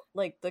about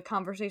like the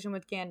conversation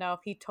with Gandalf.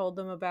 He told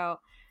them about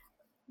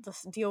the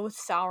deal with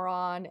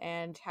Sauron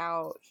and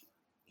how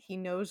he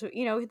knows,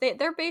 you know,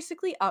 they're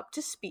basically up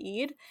to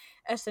speed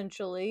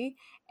essentially.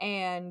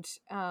 And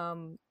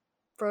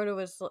Frodo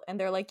was, and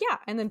they're like, yeah.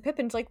 And then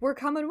Pippin's like, we're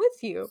coming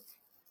with you.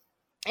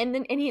 And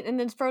then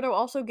Frodo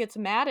also gets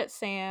mad at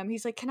Sam.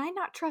 He's like, can I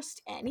not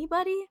trust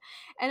anybody?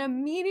 And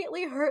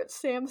immediately hurts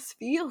Sam's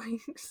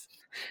feelings.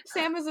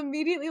 Sam is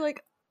immediately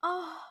like,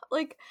 oh,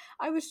 like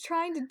I was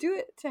trying to do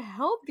it to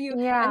help you.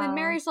 Yeah. And then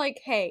Mary's like,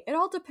 hey, it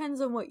all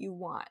depends on what you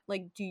want.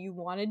 Like, do you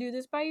want to do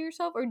this by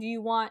yourself, or do you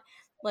want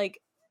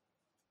like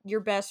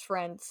your best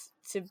friends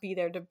to be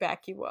there to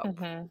back you up?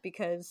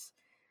 Because,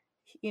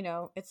 you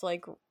know, it's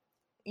like,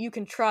 you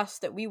can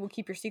trust that we will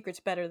keep your secrets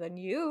better than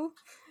you,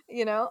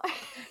 you know?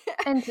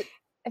 And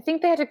I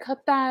think they had to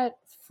cut that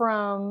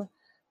from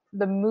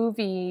the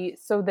movie,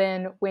 so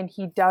then when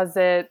he does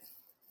it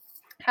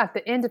at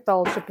the end of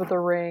Fellowship of the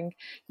Ring,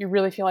 you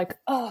really feel like,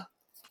 oh,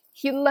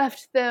 he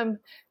left them.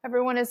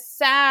 Everyone is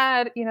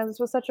sad. You know, this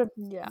was such a...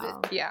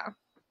 Yeah.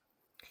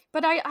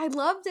 But I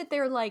love that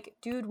they're like,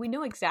 dude, we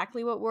know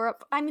exactly what we're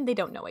up. I mean, they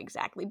don't know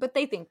exactly, but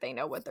they think they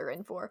know what they're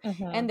in for.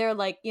 And they're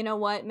like, you know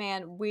what,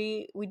 man,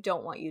 we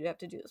don't want you to have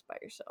to do this by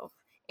yourself.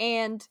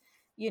 And,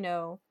 you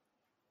know,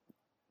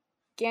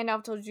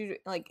 Gandalf told you,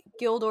 like,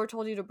 Gildor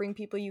told you to bring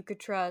people you could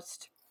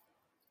trust.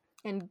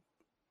 And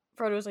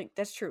Frodo was like,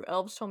 that's true.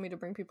 Elves told me to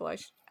bring people I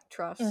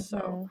trust.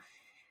 So,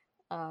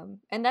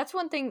 and that's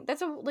one thing,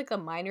 that's a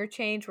minor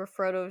change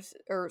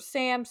where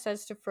Sam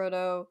says to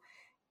Frodo,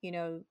 you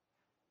know,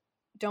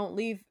 don't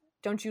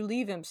you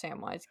leave him,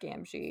 Samwise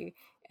Gamgee.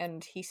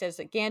 And he says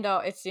that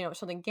Gandalf, it's, you know,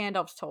 something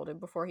Gandalf's told him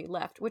before he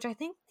left, which I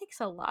think makes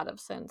a lot of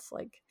sense.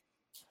 Like,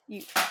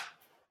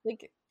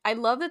 I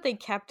love that they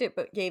kept it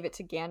but gave it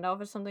to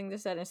Gandalf as something to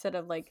say instead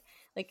of like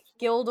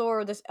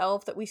Gildor, this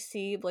elf that we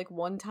see like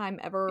one time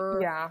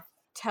ever,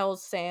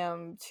 tells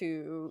Sam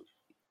to,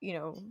 you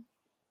know,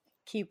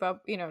 keep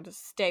up, you know, to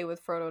stay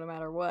with Frodo no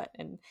matter what.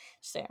 And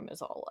Sam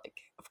is all like,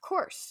 of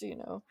course, you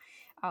know,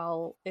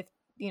 if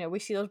you know, we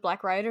see those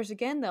Black Riders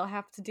again, they'll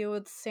have to deal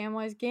with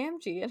Samwise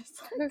Gamgee. And it's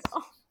like,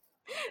 oh,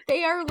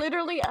 they are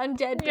literally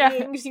undead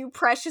beings, you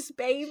precious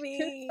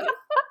baby.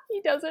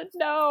 He doesn't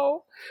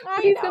know.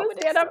 But he's going to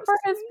stand up for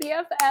his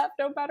BFF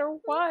no matter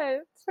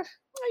what.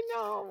 I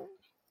know.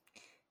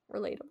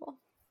 Relatable.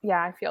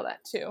 Yeah, I feel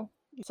that too.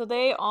 So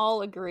they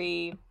all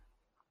agree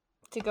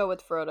to go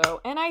with Frodo.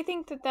 And I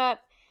think that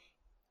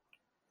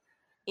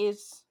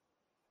is...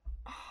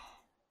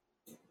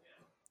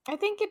 I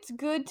think it's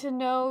good to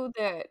know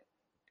that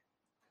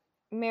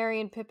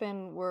Merry and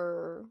Pippin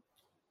were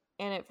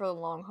in it for the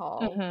long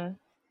haul,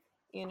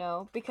 you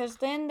know, because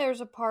then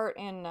there's a part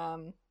in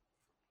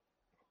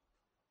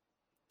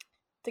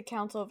the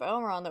Council of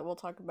Elrond that we'll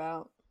talk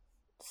about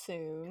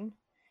soon,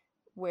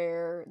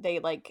 where they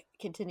like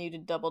continue to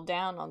double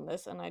down on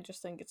this, and I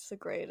just think it's the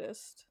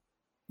greatest.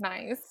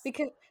 Nice,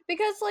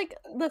 because like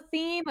the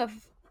theme of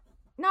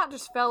not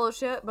just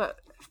fellowship but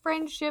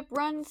friendship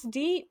runs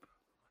deep,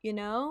 you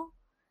know.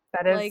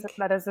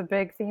 That is a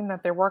big theme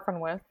that they're working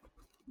with.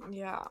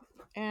 Yeah.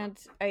 And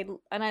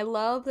I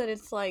love that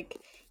it's like,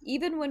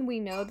 even when we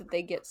know that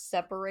they get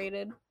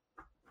separated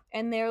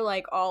and they're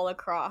like all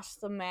across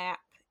the map,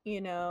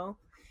 you know.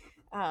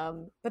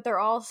 But they're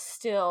all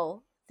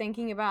still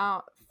thinking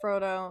about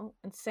Frodo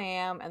and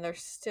Sam, and they're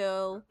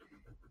still,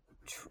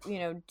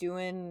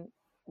 doing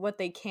what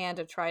they can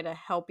to try to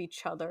help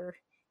each other,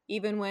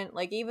 even when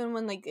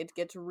it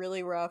gets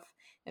really rough,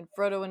 and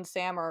Frodo and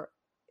Sam are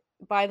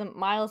by the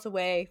miles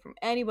away from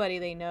anybody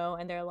they know,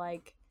 and they're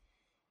like,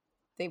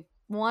 they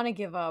want to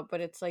give up,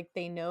 but it's like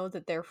they know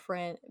that their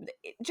friend,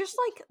 just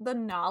like the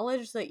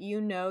knowledge that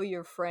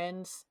your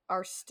friends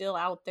are still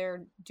out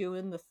there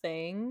doing the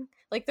thing,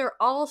 like they're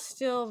all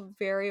still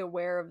very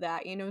aware of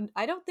that.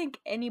 I don't think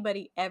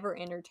anybody ever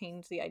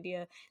entertains the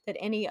idea that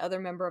any other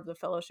member of the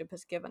Fellowship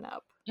has given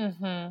up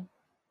Mm-hmm. at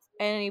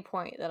any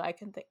point that I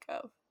can think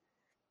of,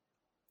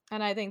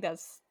 and I think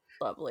that's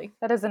lovely.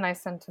 That is a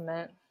nice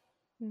sentiment.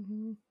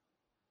 Mm-hmm.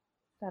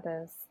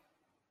 That is.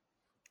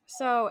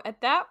 So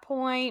at that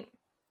point,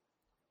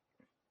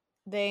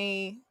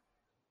 they're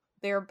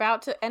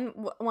about to, and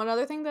one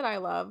other thing that I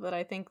love, that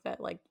I think that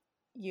like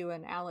you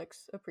and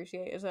Alex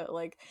appreciate, is that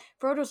like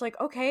Frodo's like,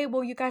 okay,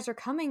 well, you guys are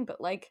coming,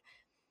 but like,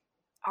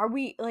 are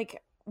we,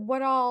 like,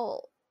 what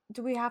all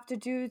do we have to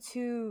do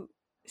to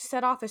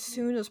set off as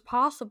soon as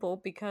possible?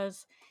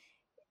 Because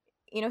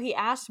he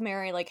asked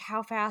Mary, like,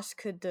 how fast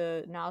could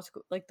the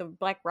Nazgul, like the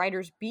Black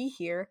Riders, be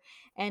here,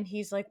 and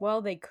he's like,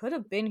 well, they could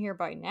have been here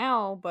by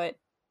now, but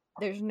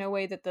there's no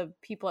way that the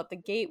people at the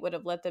gate would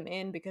have let them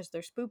in because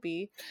they're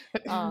spoopy.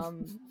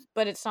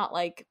 But it's not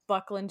like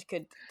Buckland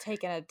could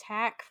take an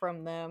attack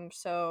from them,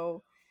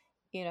 so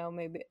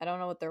maybe, I don't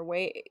know what their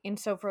way. And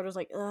so Frodo's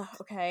like, ugh,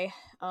 okay.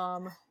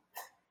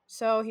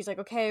 So he's like,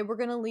 okay, we're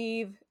gonna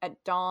leave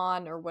at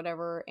dawn or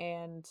whatever,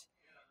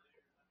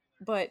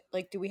 but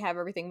like, do we have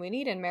everything we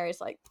need? And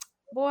Mary's like,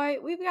 boy,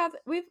 we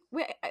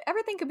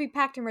everything could be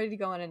packed and ready to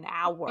go in an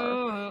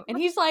hour. And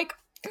he's like,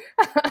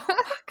 oh my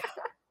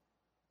god,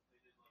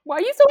 why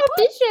are you so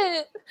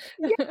efficient?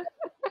 Yeah.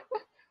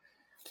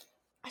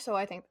 So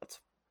I think that's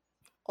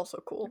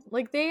also cool.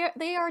 Like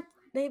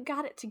they've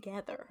got it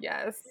together.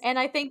 Yes. And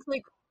I think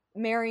like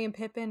Merry and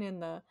Pippin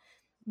in the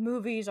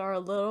movies are a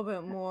little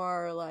bit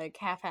more like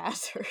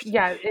haphazard.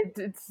 Yeah,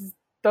 it's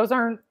those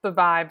aren't the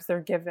vibes they're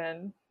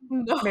given.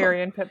 No.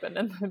 Merry and Pippin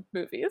in the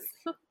movies.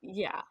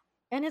 Yeah.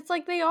 And it's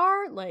like they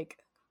are like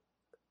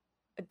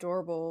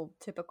adorable,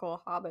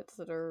 typical hobbits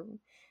that are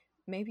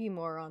maybe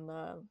more on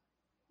the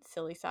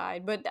silly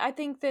side. But I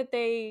think that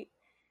they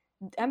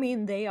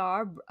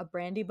are a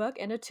Brandy Buck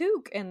and a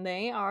Took, and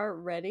they are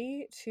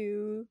ready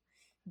to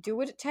do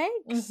what it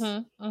takes.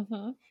 Mm-hmm,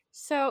 mm-hmm.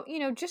 So,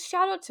 just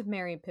shout out to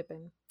Merry and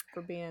Pippin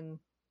for being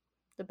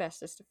the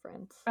bestest of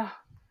friends.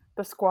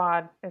 The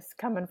squad is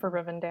coming for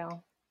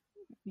Rivendell.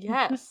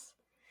 Yes.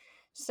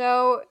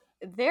 So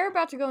they're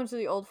about to go into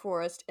the Old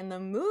Forest. In the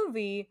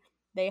movie,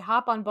 they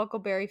hop on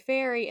Buckleberry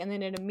Ferry, and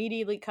then it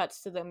immediately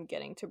cuts to them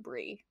getting to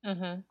Bree,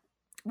 Mm-hmm.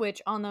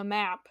 which on the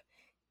map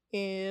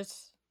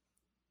is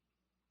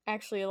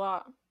actually a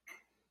lot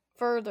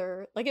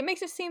further. Like, it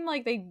makes it seem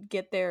like they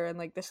get there in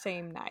like the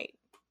same night.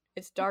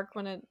 It's dark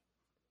when it,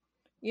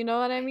 you know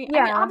what I mean? Yeah.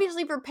 I mean,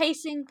 obviously for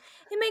pacing,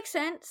 it makes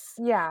sense.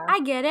 Yeah.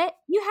 I get it.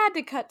 You had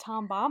to cut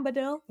Tom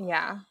Bombadil.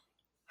 Yeah.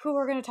 Who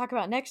we're going to talk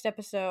about next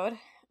episode.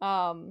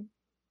 But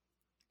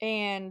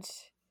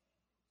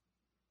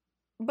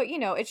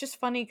it's just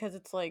funny because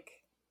it's like,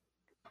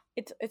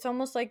 it's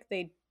almost like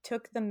they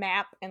took the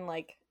map and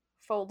like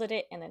folded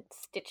it and then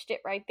stitched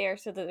it right there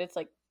so that it's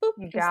like boop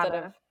instead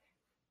of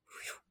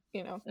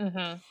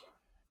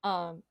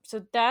Mm-hmm.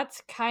 So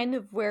that's kind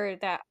of where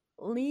that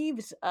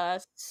leaves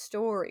us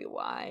story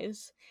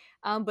wise.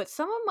 But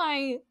some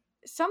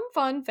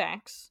fun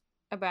facts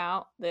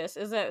about this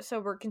is that, so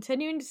we're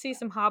continuing to see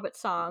some Hobbit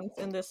songs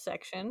in this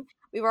section.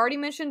 We've already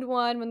mentioned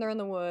one when they're in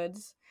the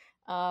woods.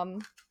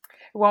 It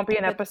won't be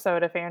an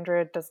episode if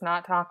Andrea does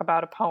not talk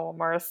about a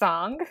poem or a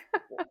song.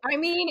 I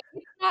mean,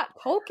 it's not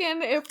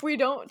Tolkien if we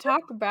don't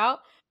talk about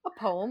a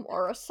poem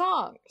or a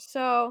song.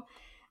 So,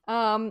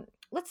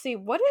 let's see.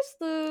 What is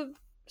the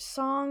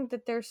song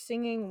that they're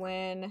singing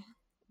when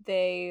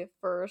they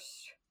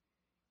first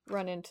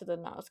run into the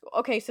Nazgul?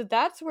 Okay, so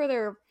that's where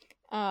they're.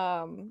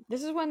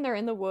 This is when they're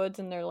in the woods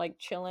and they're like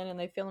chilling and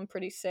they feeling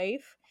pretty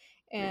safe,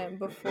 and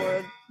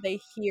before they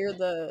hear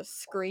the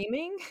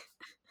screaming,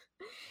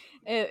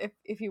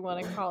 if you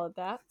want to call it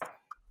that.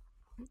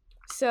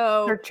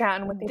 So they're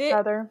chatting with each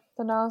other,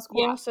 the Nazgul.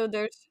 Yeah, so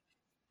there's.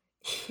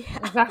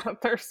 Yeah. Is that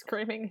what their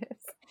screaming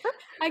is?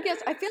 I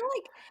guess I feel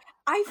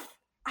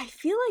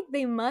like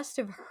they must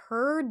have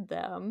heard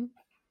them.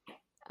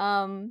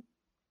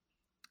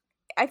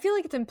 I feel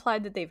like it's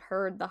implied that they've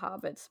heard the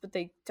hobbits, but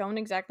they don't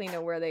exactly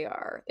know where they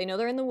are. They know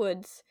they're in the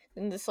woods,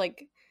 in this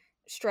like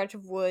stretch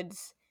of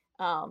woods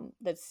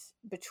that's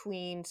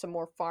between some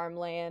more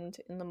farmland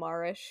in the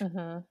Marish,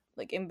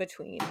 like in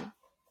between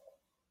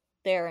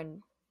there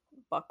and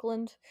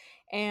Buckland.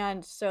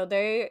 And so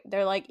they're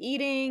like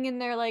eating and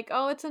they're like,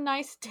 oh, it's a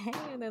nice day,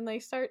 and then they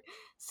start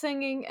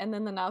singing, and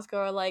then the Nazgul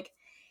are like,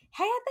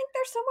 hey, I think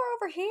they're somewhere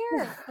over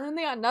here. And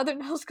then another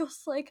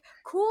Nazgul's like,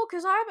 cool,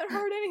 because I haven't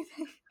heard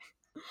anything.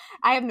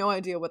 I have no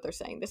idea what they're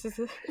saying. This is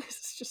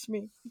just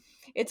me.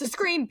 It's a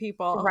scream,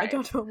 people. Right. I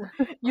don't know.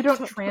 You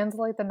don't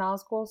translate the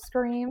Nazgul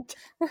scream.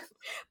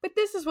 But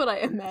this is what I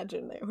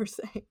imagine they were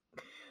saying.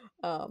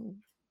 I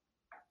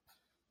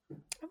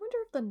wonder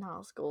if the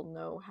Nazgul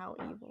know how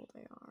evil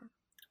they are.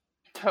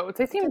 Toads.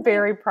 They seem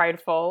very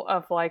prideful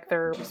of like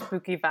their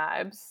spooky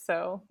vibes,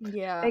 so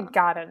yeah, they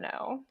gotta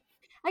know.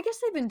 I guess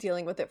they've been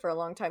dealing with it for a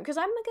long time, because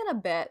I'm gonna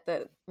bet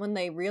that when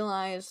they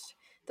realized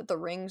that the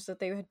rings that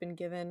they had been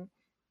given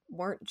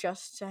weren't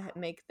just to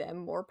make them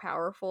more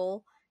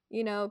powerful,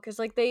 you know, because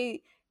like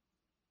they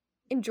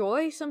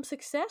enjoy some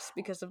success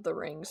because of the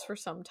rings for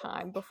some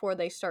time before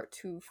they start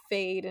to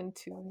fade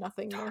into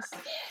nothingness.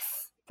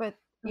 Darkness. But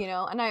you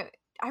know, and I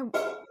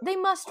they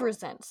must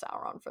resent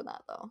Sauron for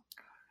that, though.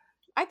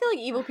 I feel like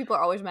evil people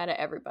are always mad at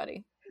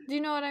everybody. Do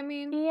you know what I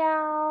mean?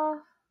 Yeah.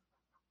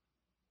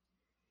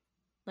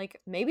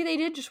 Like, maybe they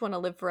did just want to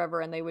live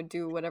forever and they would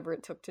do whatever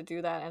it took to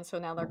do that, and so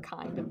now they're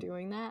kind of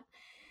doing that.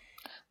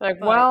 Like,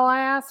 But well, I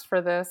asked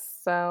for this,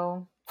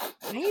 so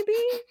maybe.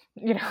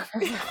 You know.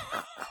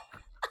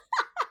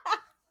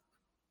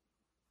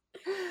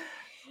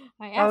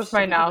 That was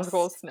my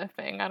Nazgul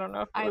sniffing. I don't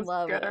know if it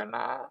was good or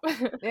not.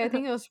 Yeah, I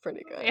think it was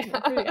pretty good. Yeah.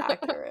 Pretty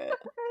accurate.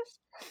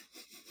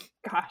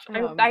 Gosh,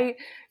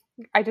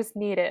 I just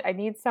need it. I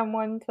need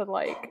someone to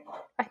like.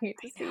 I need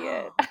to see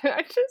it.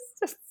 I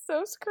just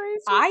so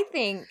crazy. I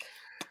think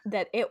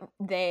that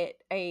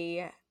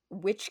a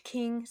Witch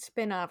King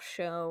spin-off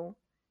show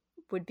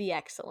would be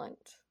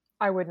excellent.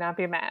 I would not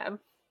be mad.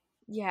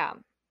 Yeah.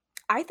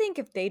 I think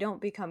if they don't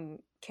become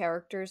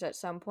characters at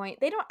some point,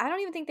 I don't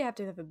even think they have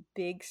to have a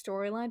big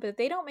storyline, but if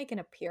they don't make an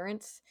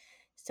appearance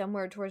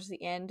somewhere towards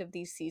the end of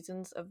these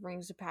seasons of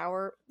Rings of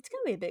Power, it's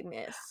gonna be a big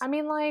miss. I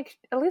mean, like,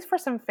 at least for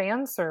some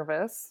fan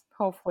service,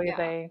 hopefully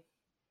they...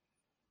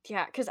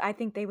 Yeah, because I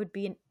think they would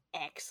be an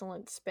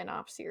excellent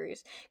spin-off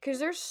series, because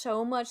there's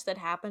so much that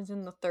happens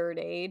in the Third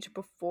Age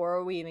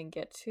before we even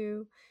get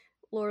to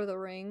Lord of the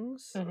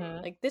Rings.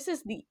 Mm-hmm. Like, this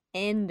is the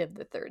end of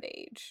the Third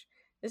Age.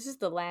 This is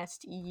the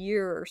last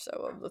year or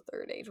so of the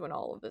Third Age when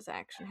all of this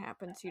action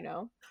happens, you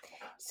know?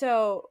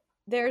 So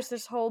there's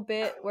this whole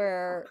bit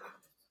where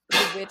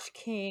the Witch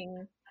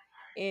King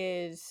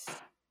is...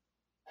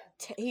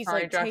 he's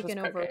Sorry, like Josh taken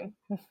over...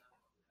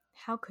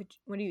 How could...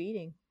 What are you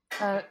eating?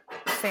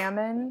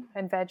 Salmon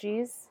and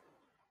veggies.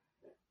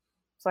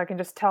 So I can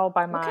just tell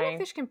by my what kind of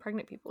fish can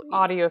pregnant people eat?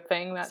 Audio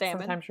thing that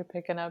Salmon? Sometimes you're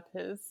picking up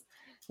his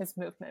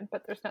movement,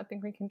 but there's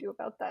nothing we can do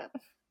about that.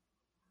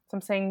 So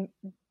I'm saying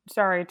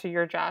sorry to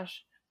your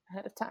Josh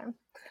ahead of time.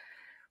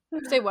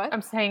 Say what?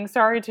 I'm saying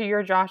sorry to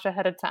your Josh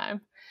ahead of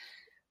time.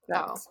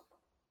 It's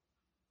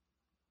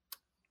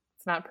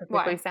not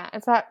perfectly sad.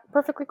 It's not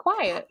perfectly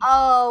quiet.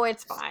 Oh,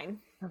 it's fine.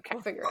 Okay.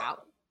 We'll figure it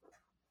out.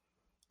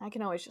 I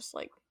can always just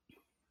like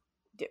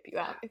dip you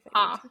out if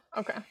I need to.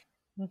 Okay.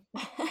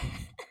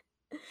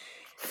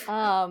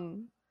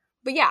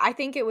 But yeah, I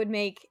think it would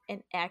make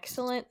an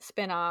excellent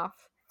spin-off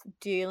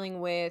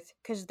dealing with,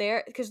 because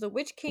the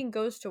Witch King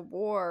goes to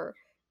war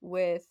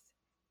with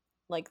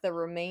like the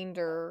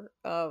remainder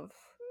of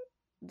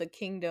the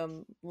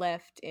kingdom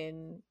left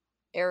in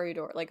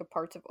Eriador, like a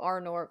parts of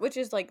Arnor, which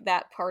is like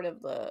that part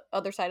of the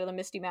other side of the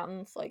Misty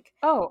Mountains. Like,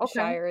 the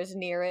Shire is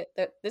near it.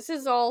 This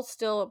is all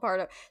still a part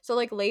of. So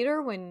like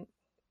later when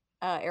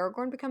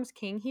Aragorn becomes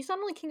king, he's not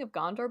only king of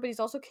Gondor, but he's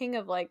also king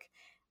of like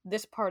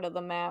this part of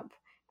the map,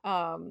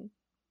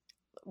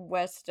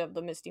 west of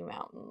the Misty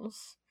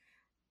Mountains,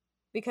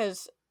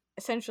 because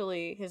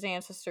essentially his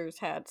ancestors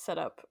had set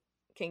up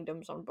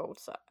kingdoms on both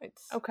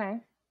sides. Okay.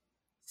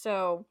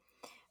 So,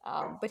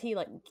 but he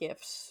like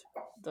gifts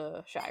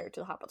the Shire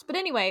to the Hobbits. But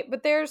anyway,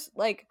 there's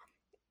like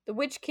the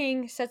Witch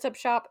King sets up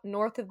shop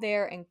north of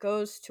there and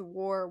goes to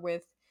war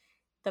with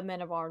the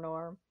men of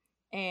Arnor,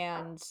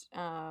 and it's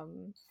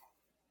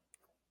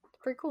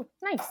pretty cool.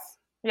 Nice.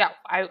 Yeah,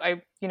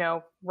 I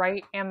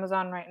write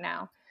Amazon right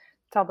now.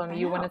 Tell them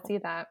you want to see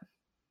that.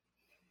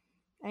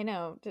 I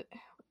know.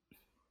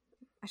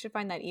 I should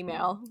find that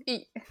email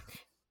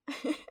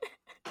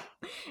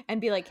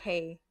and be like,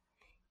 hey,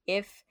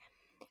 if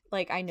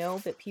like, I know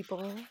that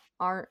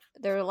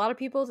there are a lot of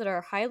people that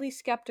are highly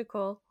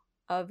skeptical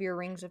of your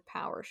Rings of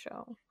Power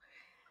show.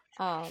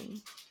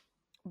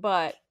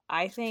 But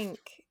I think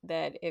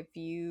that if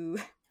you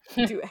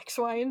do X,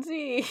 Y, and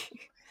Z,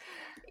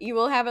 you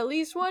will have at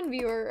least one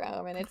viewer,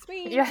 and it's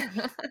me. Yeah.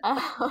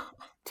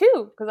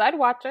 2, because I'd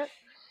watch it.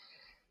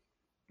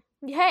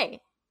 Hey,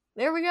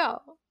 there we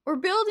go. We're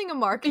building a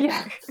market.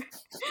 Yeah.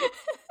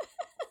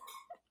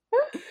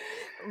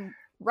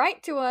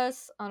 Write to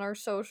us on our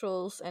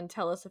socials and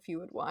tell us if you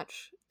would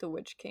watch the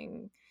Witch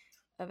King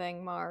of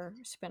Angmar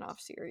spin-off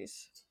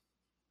series.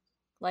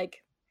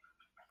 Like,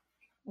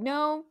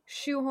 no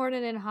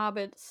shoehorning in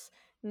hobbits.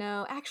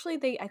 No,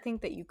 actually, I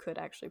think that you could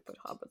actually put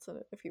hobbits in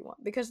it if you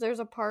want, because there's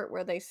a part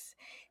where they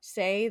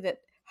say that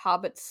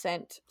hobbits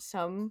sent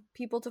some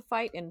people to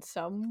fight in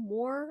some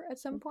war at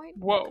some point.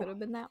 Whoa. It could have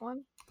been that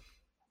one.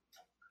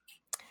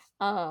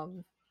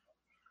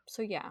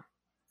 So yeah.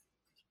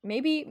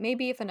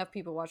 Maybe if enough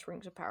people watch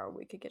Rings of Power,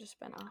 we could get a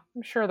spinoff.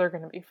 I'm sure they're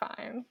going to be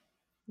fine.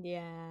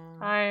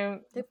 Yeah.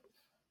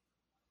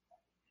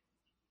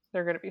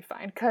 They're going to be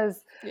fine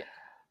because Yeah.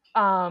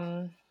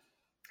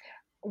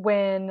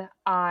 when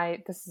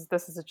this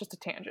is just a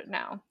tangent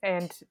now,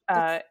 and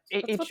That's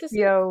what this is.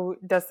 HBO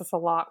does this a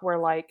lot where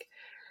like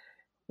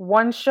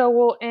one show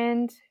will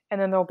end and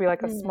then there'll be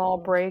like a small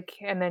break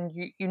and then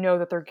you know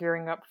that they're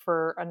gearing up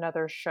for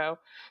another show.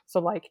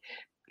 So like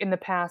in the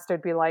past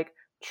it'd be like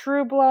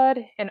True Blood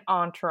and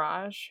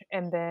Entourage,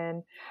 and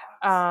then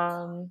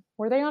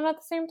were they on at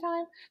the same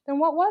time? Then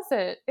what was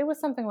it? It was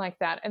something like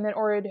that. And then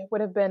or it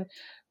would have been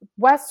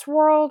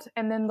Westworld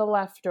and then The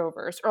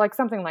Leftovers or like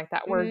something like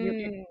that where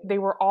they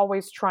were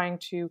always trying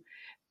to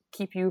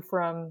keep you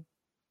from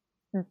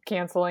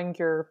canceling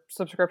your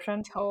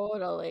subscription.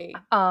 Totally.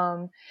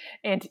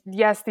 And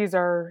yes, these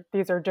are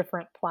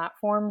different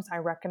platforms. I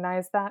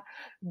recognize that,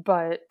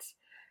 but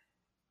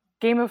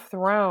Game of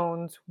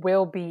Thrones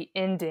will be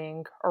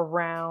ending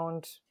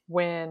around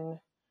when,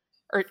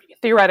 or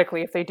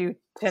theoretically, if they do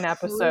 10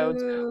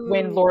 episodes,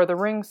 when Lord of the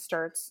Rings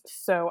starts.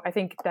 So I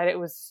think that it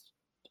was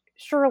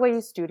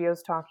surely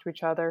studios talk to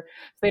each other.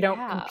 They don't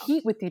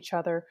compete with each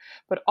other,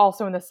 but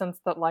also in the sense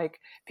that like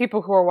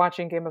people who are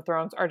watching Game of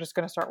Thrones are just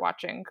going to start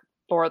watching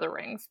Lord of the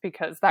Rings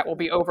because that will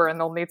be over and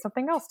they'll need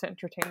something else to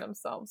entertain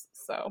themselves.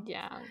 So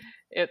yeah,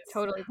 it's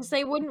totally, because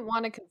they wouldn't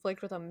want to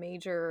conflict with a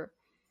major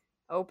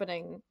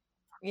opening.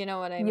 You know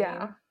what I mean?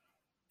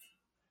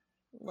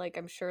 Like,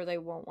 I'm sure they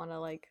won't want to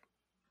like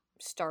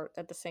start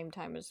at the same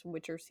time as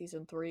Witcher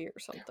season 3 or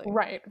something.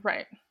 Right.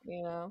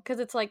 You know, because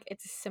it's like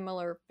it's a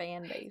similar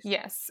fan base.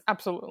 Yes,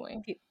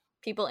 absolutely.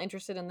 People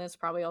interested in this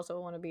probably also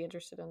want to be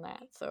interested in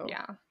that. So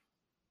yeah,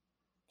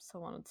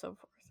 so on and so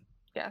forth.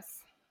 Yes.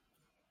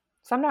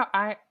 So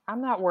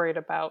I'm not worried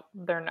about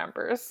their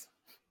numbers.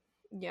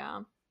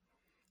 Yeah.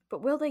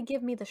 But will they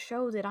give me the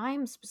show that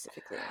I'm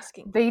specifically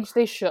asking? They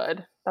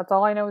should. That's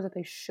all I know is that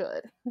they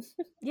should.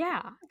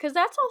 Yeah, because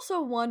that's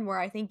also one where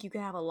I think you could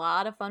have a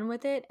lot of fun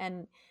with it,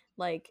 and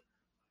like,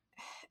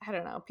 I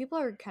don't know, people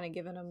are kind of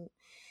giving them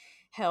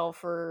hell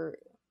for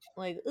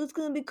like it's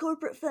gonna be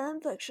corporate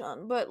fan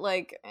fiction, but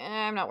like,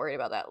 I'm not worried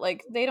about that.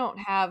 Like, they don't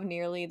have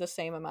nearly the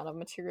same amount of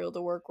material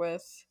to work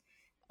with,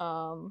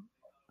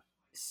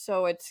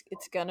 so it's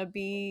gonna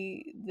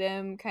be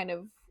them kind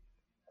of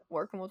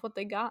working with what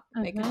they got,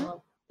 making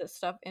the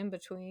stuff in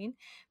between.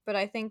 But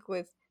I think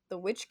with The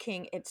Witch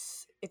King,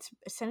 it's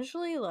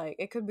essentially like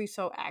it could be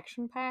so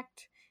action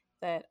packed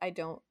that I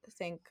don't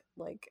think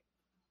like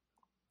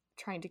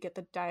trying to get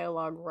the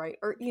dialogue right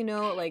or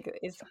like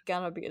it's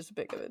gonna be as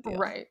big of a deal.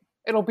 Right.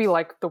 It'll be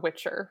like The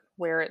Witcher,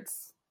 where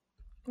it's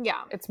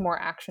more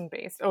action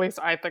based. At least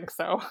I think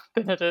so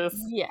than it is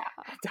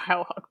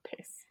dialogue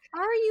based.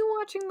 Are you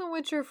watching The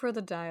Witcher for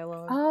the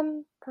dialogue?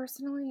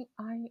 Personally,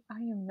 I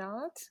am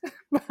not.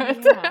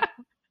 But yeah.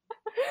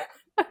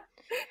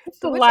 it's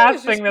the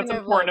last thing that's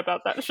important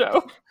about that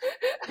show.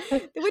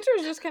 The Witcher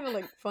is just kind of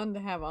like fun to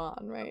have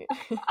on, right?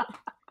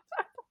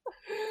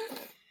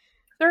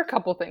 There are a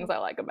couple things I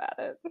like about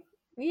it.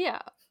 Yeah,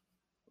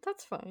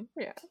 that's fine.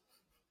 Yeah.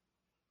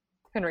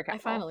 Henry Cavill. I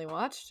finally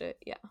watched it.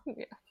 Yeah.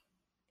 Yeah.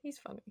 He's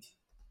funny.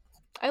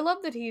 I love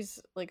that he's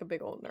like a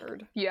big old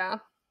nerd. Yeah.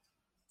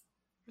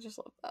 I just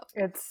love that.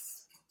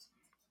 It's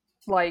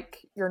like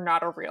you're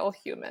not a real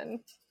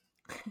human.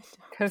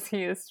 Because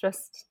he is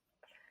just...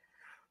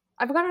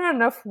 I've gotten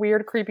enough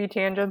weird, creepy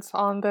tangents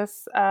on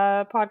this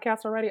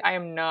podcast already. I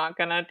am not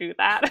gonna do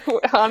that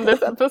on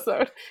this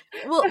episode.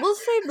 We'll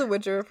save The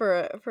Witcher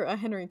for a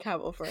Henry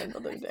Cavill for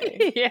another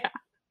day. Yeah.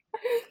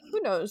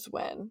 Who knows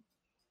when?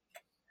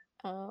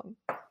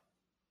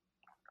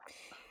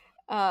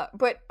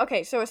 But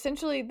okay, so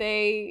essentially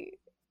they,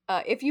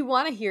 if you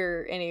want to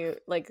hear any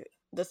like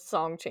the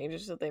song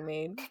changes that they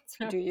made,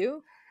 do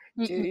you?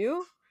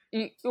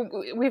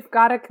 We've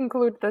got to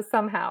conclude this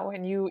somehow,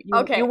 and you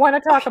want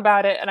to talk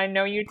about it, and I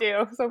know you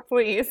do, so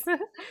please.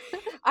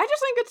 I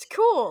just think it's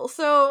cool.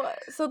 So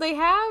they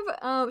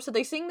have so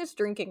they sing this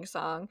drinking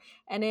song,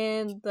 and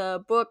in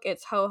the book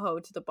it's ho ho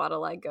to the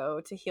bottle I go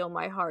to heal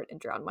my heart and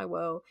drown my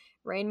woe.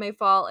 Rain may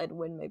fall and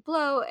wind may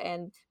blow,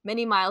 and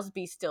many miles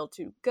be still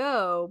to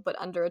go, but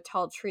under a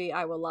tall tree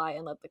I will lie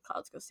and let the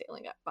clouds go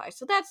sailing up by.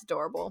 So that's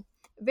adorable.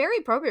 Very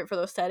appropriate for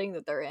the setting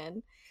that they're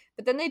in.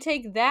 But then they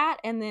take that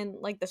and then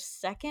like the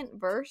second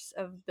verse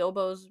of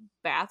Bilbo's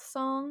bath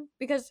song,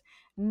 because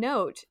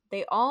note,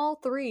 they all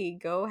three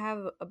go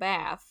have a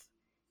bath.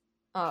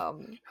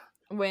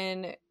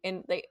 Mary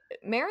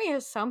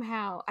has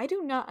somehow, I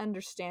do not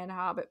understand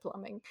Hobbit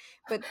plumbing,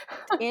 but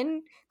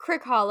in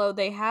Crick Hollow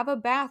they have a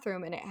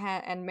bathroom and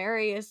and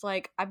Mary is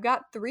like, I've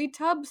got 3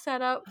 tubs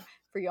set up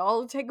for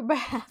y'all to take a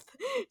bath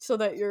so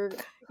that you're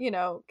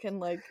can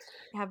like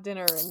have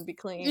dinner and be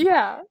clean.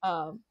 Yeah.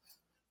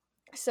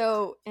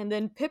 So, and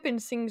then Pippin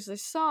sings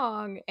this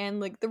song, and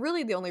like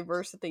the only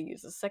verse that they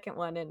use, the second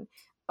one, and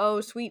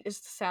oh, sweet is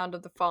the sound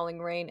of the falling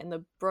rain and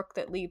the brook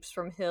that leaps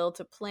from hill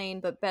to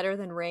plain, but better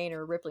than rain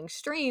or rippling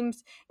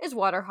streams is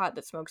water hot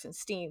that smokes and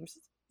steams.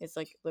 It's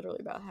like literally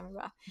about having a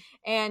bath.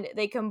 And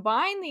they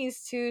combine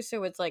these two,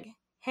 so it's like,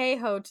 hey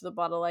ho, to the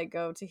bottle I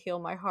go to heal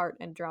my heart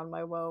and drown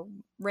my woe.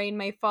 Rain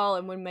may fall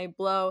and wind may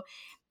blow,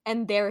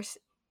 and there's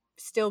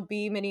still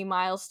be many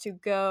miles to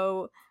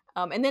go.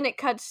 And then it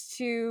cuts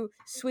to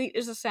sweet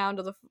is the sound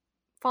of the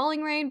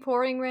falling rain,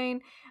 pouring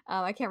rain.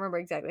 I can't remember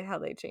exactly how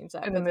they changed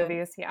that, In the but then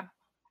movies, yeah.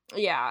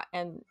 yeah,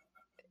 and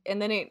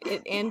then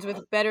it ends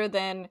with better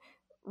than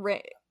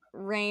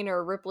rain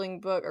or rippling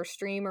brook or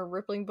stream or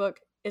rippling brook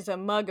is a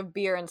mug of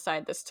beer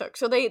inside this took.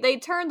 So they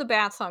turn the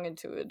bath song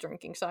into a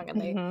drinking song,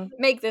 and they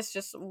make this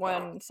just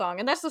one song,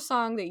 and that's the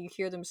song that you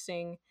hear them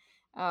sing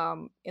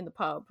in the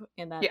pub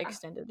in that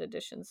extended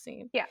edition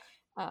scene. Yeah.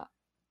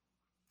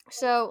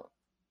 So,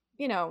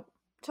 you know,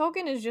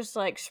 Tolkien is just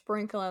like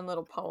sprinkling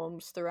little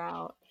poems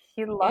throughout.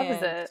 He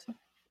loves it.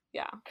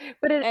 Yeah.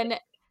 But and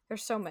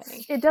there's so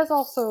many. It does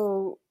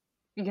also,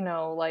 you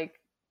know, like,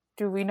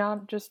 do we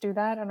not just do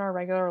that in our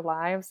regular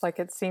lives? Like,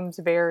 it seems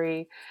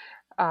very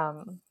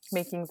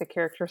making the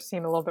characters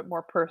seem a little bit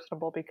more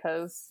personable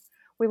because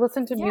we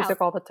listen to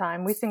music all the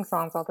time. We sing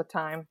songs all the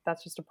time.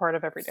 That's just a part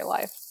of everyday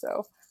life.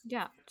 So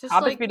yeah, just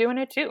Hobbits be doing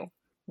it too.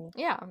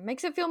 Yeah,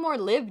 makes it feel more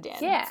lived in.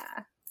 Yeah,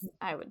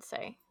 I would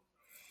say.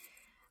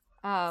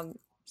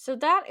 So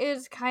that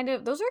is kind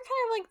of, those are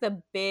kind of like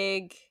the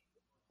big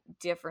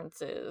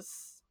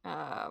differences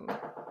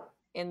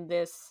in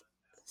this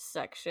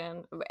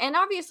section. And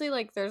obviously,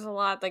 like, there's a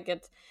lot that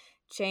gets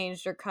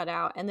changed or cut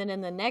out. And then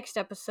in the next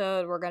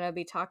episode, we're going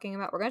to talk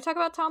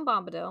about Tom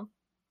Bombadil.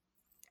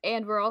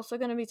 And we're also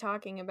going to be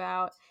talking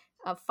about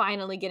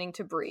finally getting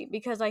to Bree,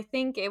 because I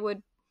think it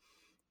would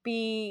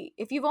be,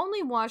 if you've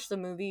only watched the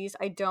movies,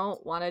 I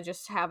don't want to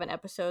just have an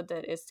episode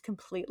that is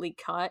completely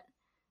cut,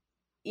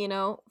 you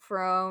know,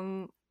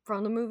 from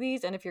the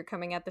movies. And if you're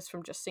coming at this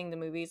from just seeing the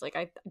movies, like,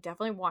 I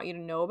definitely want you to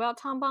know about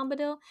Tom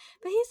Bombadil,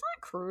 but he's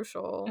not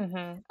crucial.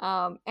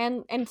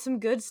 And some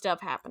good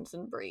stuff happens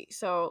in Bree,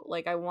 so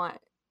like, I want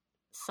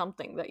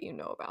something that you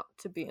know about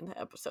to be in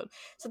the episode.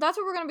 So that's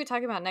what we're going to be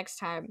talking about next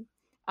time.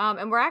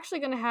 And we're actually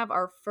going to have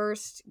our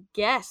first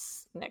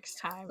guest next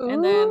time. Ooh.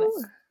 And then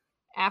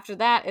after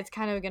that, it's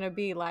kind of going to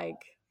be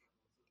like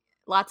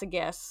lots of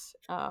guests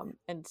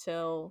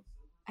until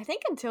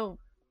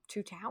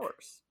Two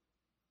Towers.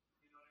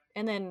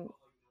 And then,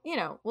 you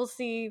know, we'll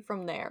see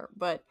from there.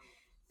 But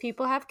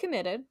people have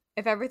committed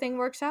if everything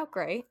works out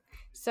great.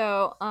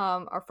 So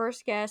our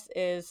first guest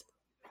is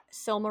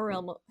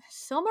Silmarimely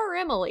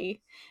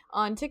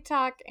on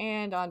TikTok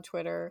and on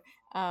Twitter.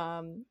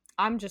 I'm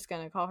just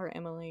going to call her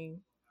Emily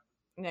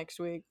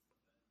next week.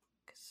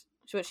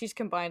 So she's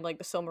combined like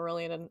the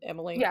Silmarillion and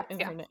Emily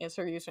as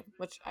her username,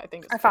 which I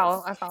think is I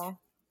follow.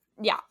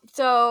 Yeah.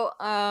 So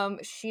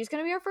she's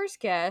gonna be our first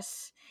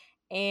guest,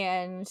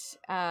 and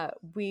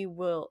we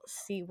will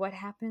see what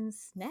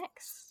happens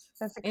next.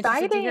 That's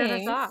exciting. Interested to hear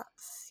her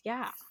thoughts.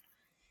 Yeah.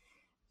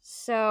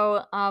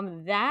 So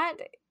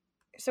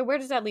so where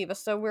does that leave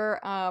us? So we're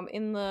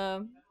in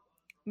the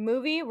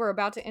movie, we're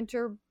about to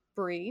enter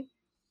Bree,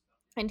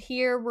 and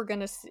here we're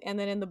gonna, and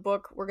then in the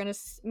book we're gonna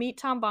meet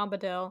Tom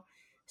Bombadil,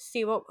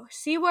 see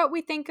what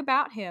we think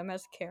about him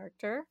as a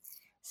character.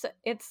 So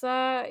it's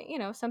you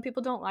know, some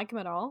people don't like him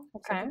at all.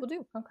 Okay. Some people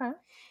do. Okay.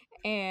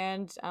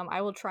 And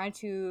I will try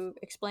to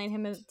explain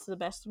him to the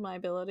best of my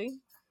ability.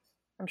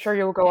 I'm sure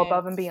you'll go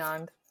above and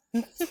beyond.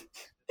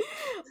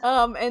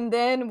 And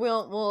then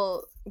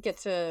we'll get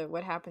to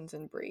what happens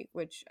in Bree,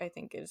 which I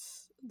think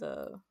is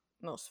the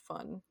most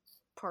fun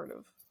part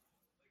of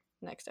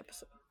next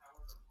episode.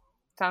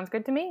 Sounds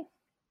good to me.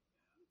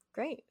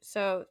 Great.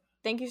 So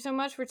thank you so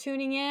much for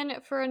tuning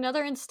in for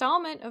another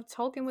installment of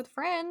Tolkien with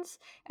Friends,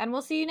 and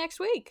we'll see you next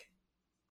week.